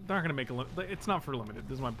 they're not gonna make it's not for limited.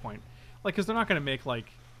 This is my point. Like, because they're not gonna make, like,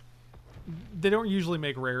 they don't usually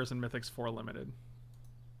make rares and mythics for limited.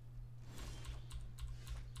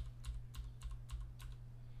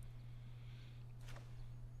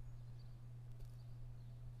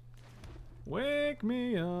 Wake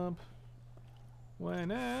me up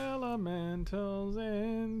when elementals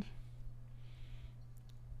end.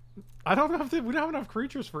 I don't know if we don't have enough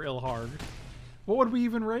creatures for Ilharg. What would we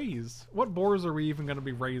even raise? What boars are we even going to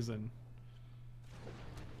be raising?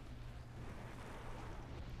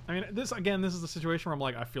 I mean, this is the situation where I'm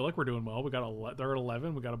like, I feel like we're doing well. We got they're at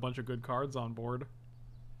 11. We got a bunch of good cards on board.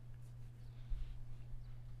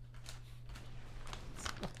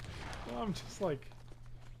 I'm just like,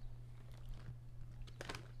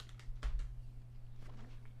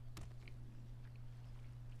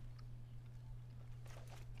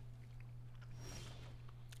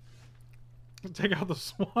 take out the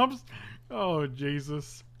swamps. Oh,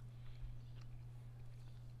 Jesus.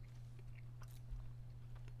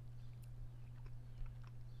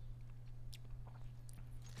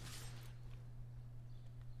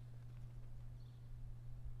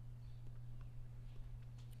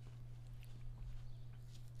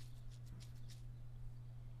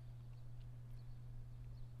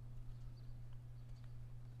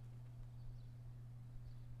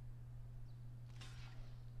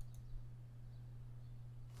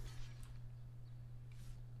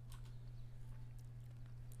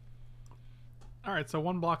 All right, so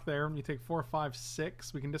 1 block there. You take 4, 5,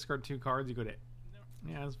 6. We can discard 2 cards. You go to...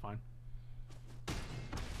 Yeah, that's fine.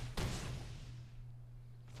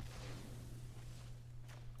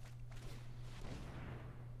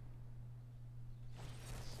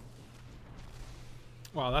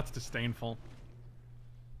 Wow, that's disdainful.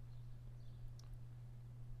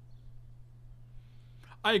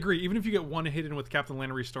 I agree. Even if you get 1 hidden with Captain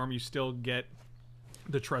Lannery Storm, you still get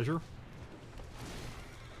the treasure.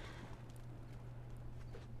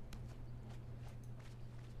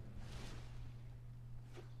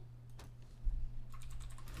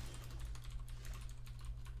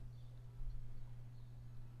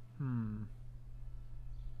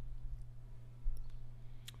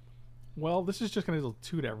 Well, this is just going to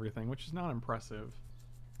toot everything, which is not impressive.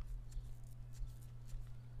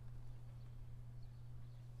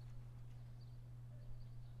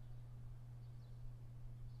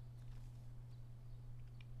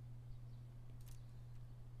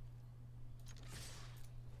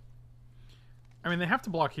 I mean, they have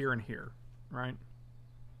to block here and here, right?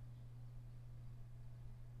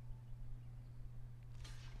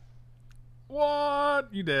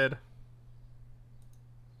 What? You did.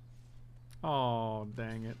 Oh,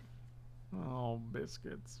 dang it. Oh,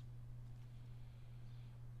 biscuits.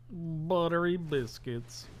 Buttery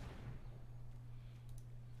biscuits.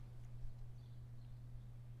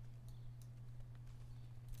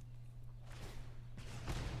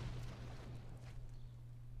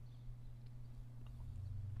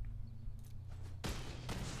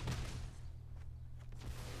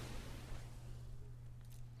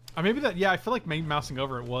 Maybe that, yeah, I feel like maybe mousing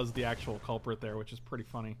over it was the actual culprit there, which is pretty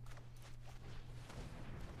funny.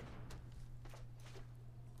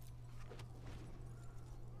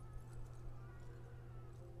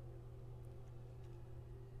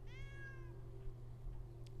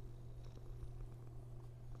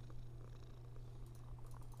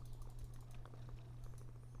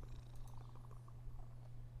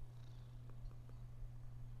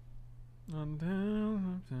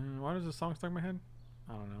 Why does this song stuck in my head?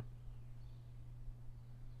 I don't know.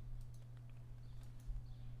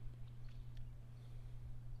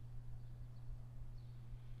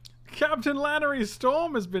 Captain Lannery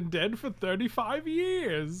Storm has been dead for 35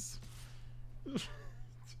 years.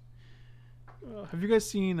 Have you guys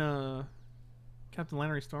seen Captain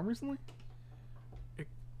Lannery Storm recently?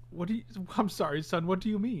 What do you... I'm sorry, son. What do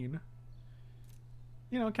you mean?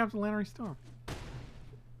 You know, Captain Lannery Storm.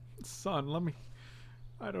 Son, let me...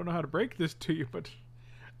 I don't know how to break this to you, but...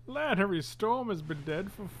 Lannery Storm has been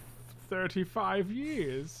dead for 35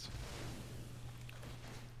 years.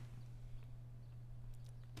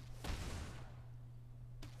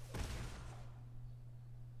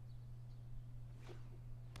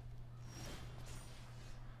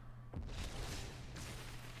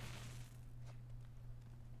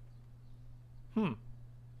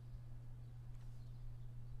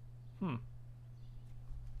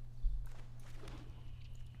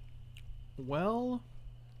 Well,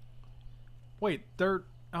 wait, they're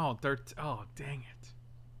oh dang it.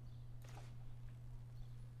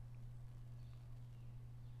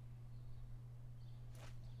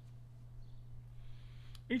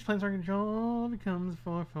 Each planeswalker control becomes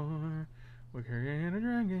 4/4. We create a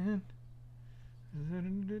dragon.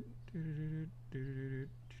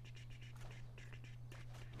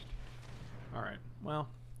 All right. Well,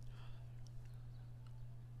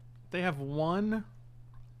 they have one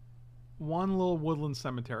little woodland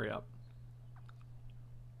cemetery up.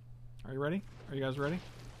 Are you ready? Are you guys ready?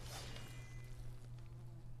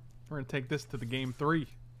 We're gonna take this to the game 3.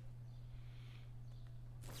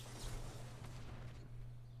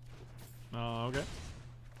 Oh, okay.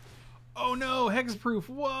 Oh no, hexproof.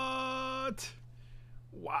 What?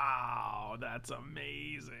 Wow, that's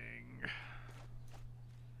amazing.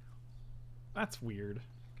 That's weird.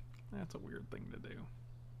 That's a weird thing to do.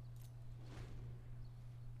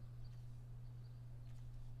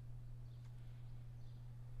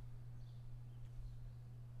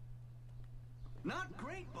 Not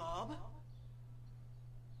great, Bob.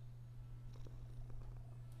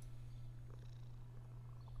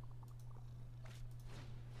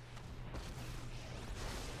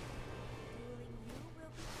 Dueling you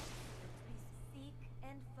will be excellent. We seek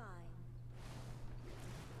and find.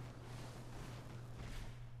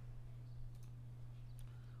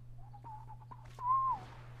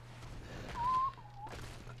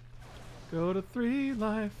 Go to 3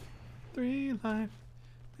 life. 3 life.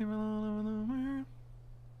 People all over the world.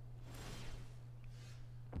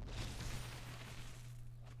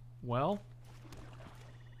 Well,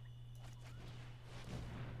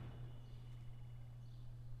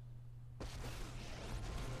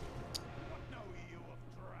 What know you of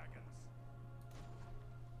dragons?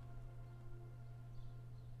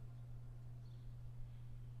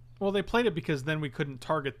 well, they played it because then we couldn't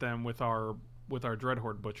target them with our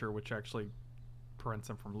Dreadhorde Butcher, which actually prevents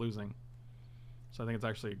them from losing. So I think it's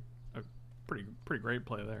actually a pretty great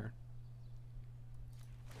play there.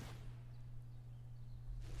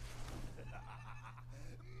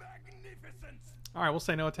 Magnificent! All right, we'll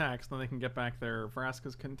say no attacks. Then they can get back their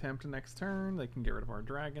Vraska's Contempt next turn. They can get rid of our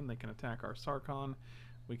dragon. They can attack our Sarkon.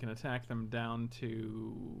 We can attack them down to...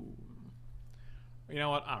 You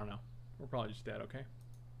know what? I don't know. We're probably just dead, okay?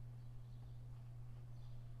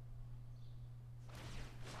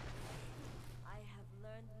 I have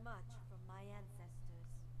learned much from my ancestors.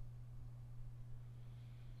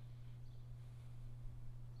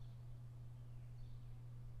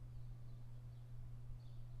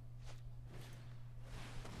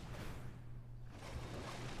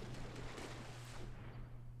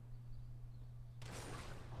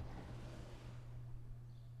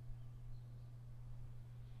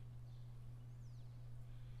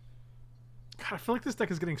 God, I feel like this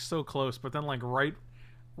deck is getting so close, but then like right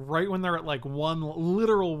when they're at like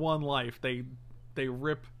literal one life, they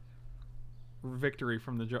rip victory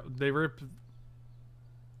from the they rip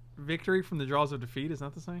victory from the jaws of defeat. Is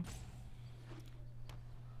that the saying?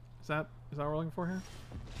 Is that what we're looking for here?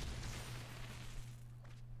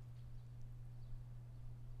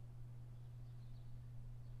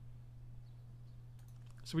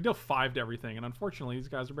 So we deal 5 to everything, and unfortunately these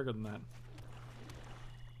guys are bigger than that.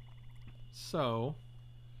 So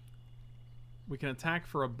we can attack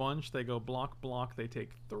for a bunch. They go block, block. They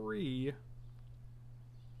take 3.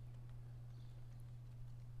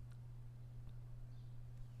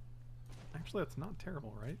 Actually, that's not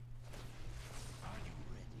terrible, right? Are you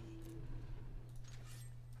ready?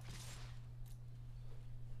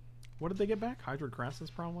 What did they get back? Hydroid Crassus,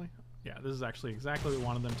 probably? Yeah, this is actually exactly what we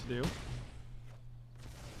wanted them to do.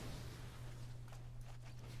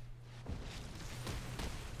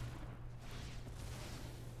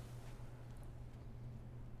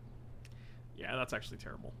 Yeah, that's actually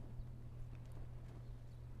terrible.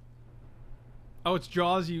 Oh, it's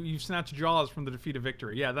Jaws. You snatch Jaws from the defeat of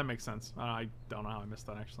victory. Yeah, that makes sense. I don't know how I missed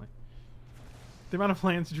that, actually. The amount of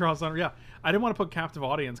lands Jaws on... Yeah, I didn't want to put Captive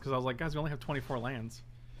Audience because I was like, guys, we only have 24 lands.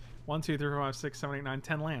 1, 2, 3, 4, 5, 6, 7, 8, 9,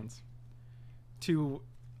 10 lands.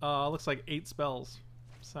 Looks like 8 spells.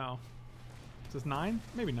 So, is this 9?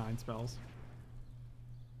 Maybe 9 spells.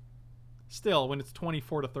 Still, when it's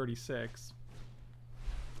 24 to 36...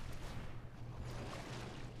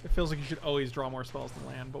 It feels like you should always draw more spells than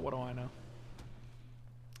land, but what do I know?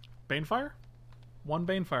 Banefire? 1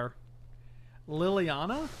 Banefire.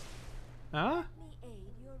 Liliana? Huh? Let me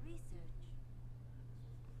aid your research.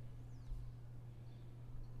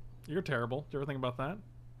 You're terrible. Did you ever think about that?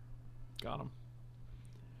 Got him.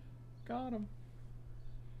 Got him.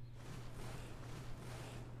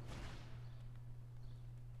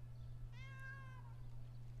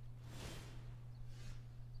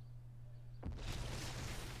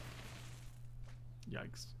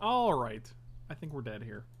 Yikes. Alright. I think we're dead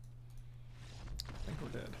here. I think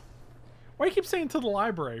we're dead. Why do you keep saying to the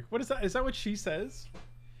library? What is that? Is that what she says?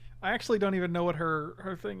 I actually don't even know what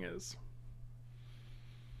her thing is.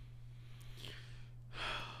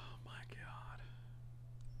 Oh my god.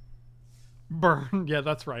 Burn. Yeah,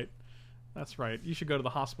 that's right. That's right. You should go to the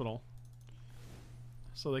hospital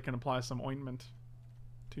so they can apply some ointment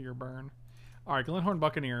to your burn. Alright, Glenhorn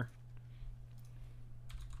Buccaneer.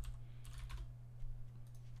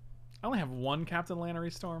 I only have one Captain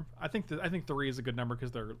Lannery Storm. I think 3 is a good number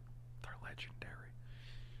because they're legendary.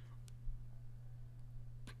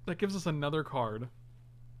 That gives us another card.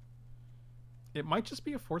 It might just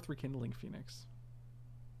be a 4th Rekindling Phoenix.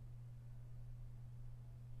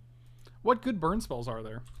 What good burn spells are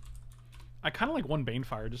there? I kind of like one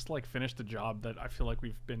Banefire just to like finish the job that I feel like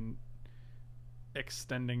we've been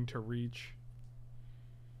extending to reach.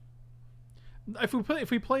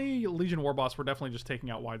 If we play Legion Warboss, we're definitely just taking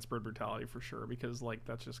out Widespread Brutality for sure, because like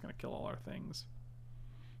that's just gonna kill all our things.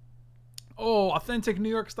 Oh, authentic New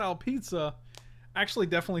York style pizza. Actually,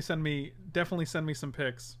 definitely send me some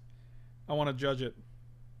pics. I want to judge it.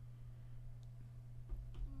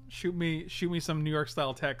 Shoot me some New York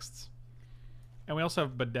style texts. And we also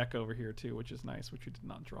have Bedeck over here too, which is nice, which we did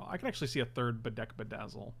not draw. I can actually see a third Bedeck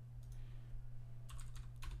Bedazzle.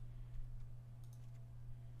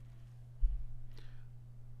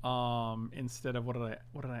 Instead of what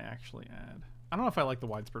did I actually add? I don't know if I like the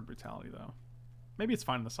Widespread Brutality though. Maybe it's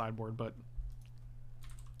fine in the sideboard, but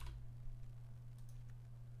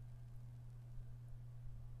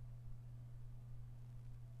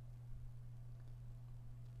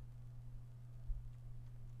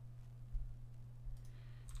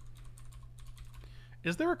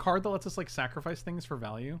is there a card that lets us like sacrifice things for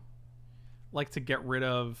value? Like to get rid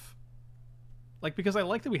of, like, because I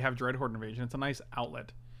like that we have Dreadhorde Invasion. It's a nice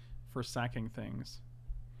outlet for sacking things.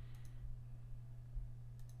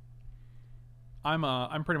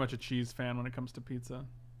 I'm pretty much a cheese fan when it comes to pizza.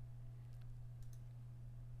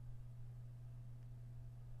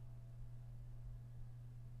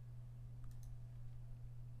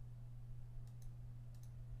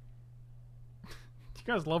 You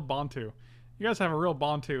guys love Bantu. You guys have a real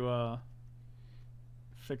Bantu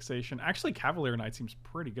fixation. Actually, Cavalier of Night seems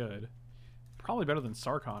pretty good. Probably better than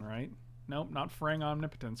Sarkhan, right? Nope, not Fraying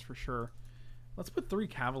Omnipotence for sure. Let's put 3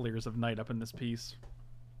 Cavaliers of Night up in this piece.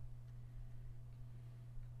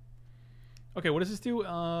 Okay, what does this do?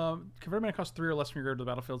 Convert mana costs 3 or less from your graveyard to the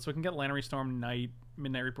battlefield, so we can get Lannery Storm, Night,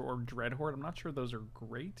 Midnight Reaper, or Dreadhorde. I'm not sure those are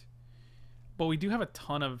great, but we do have a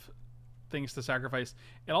ton of things to sacrifice.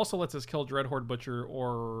 It also lets us kill Dreadhorde Butcher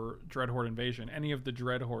or Dreadhorde Invasion, any of the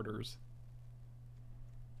Dreadhorders.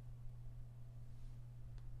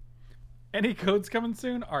 Any codes coming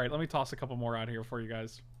soon? All right, let me toss a couple more out here for you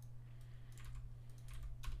guys.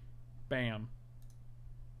 Bam.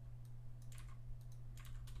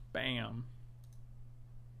 Bam.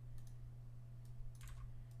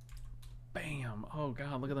 Bam. Oh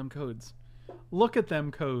god, look at them codes. Look at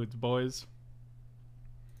them codes, boys.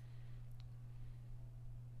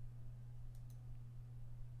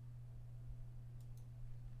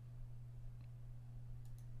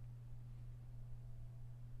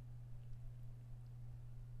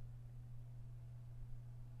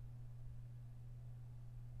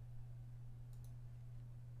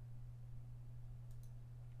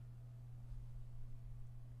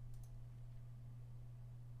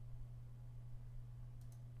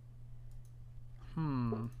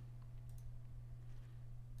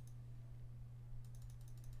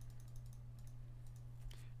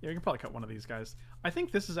 Yeah, we can probably cut one of these guys. I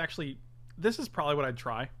think this is probably what I'd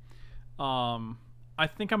try. I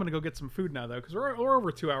think I'm going to go get some food now, though, because we're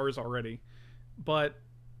over 2 hours already. But,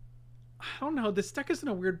 I don't know. This deck is in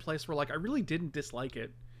a weird place where, like, I really didn't dislike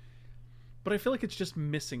it. But I feel like it's just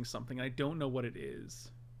missing something, and I don't know what it is.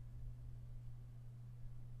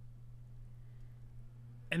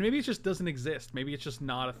 And maybe it just doesn't exist. Maybe it's just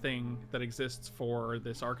not a thing that exists for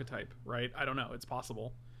this archetype, right? I don't know. It's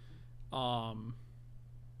possible. Dreadhorde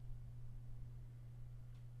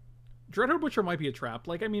Butcher might be a trap.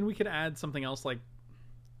 Like, I mean, we could add something else, like,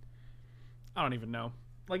 I don't even know.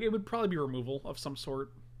 Like, it would probably be removal of some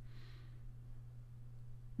sort.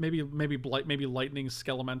 Maybe Lightning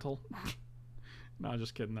Skelemental. No,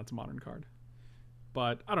 just kidding. That's a modern card.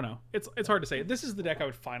 But I don't know. It's hard to say. This is the deck I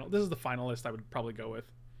would This is the finalist I would probably go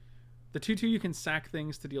with. The 2/2 you can sack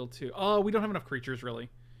things to deal 2. Oh, we don't have enough creatures really.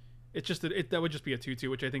 It's just that would just be a 2/2,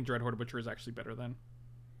 which I think Dreadhorde Butcher is actually better than.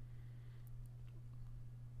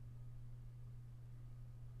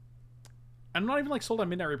 I'm not even like sold on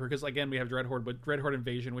Midnight Reaper because again we have Dreadhorde, but Dreadhorde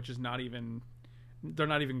Invasion, which is not even, they're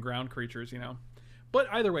not even ground creatures, you know. But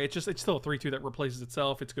either way, it's still a 3/2 that replaces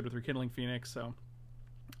itself. It's good with Rekindling Phoenix, so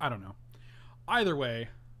I don't know. Either way,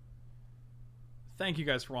 thank you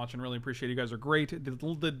guys for watching. Really appreciate it. You guys are great.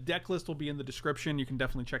 The deck list will be in the description. You can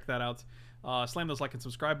definitely check that out. Slam those like and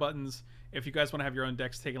subscribe buttons. If you guys want to have your own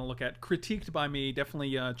decks taken a look at, critiqued by me,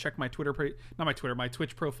 definitely check my my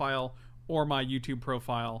Twitch profile or my YouTube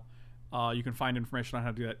profile. You can find information on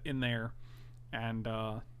how to do that in there. And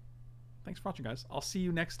thanks for watching, guys. I'll see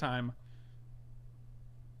you next time.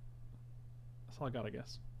 That's all I got, I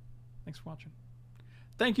guess. Thanks for watching.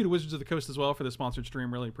 Thank you to Wizards of the Coast as well for the sponsored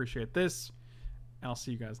stream. Really appreciate this. And I'll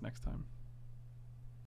see you guys next time.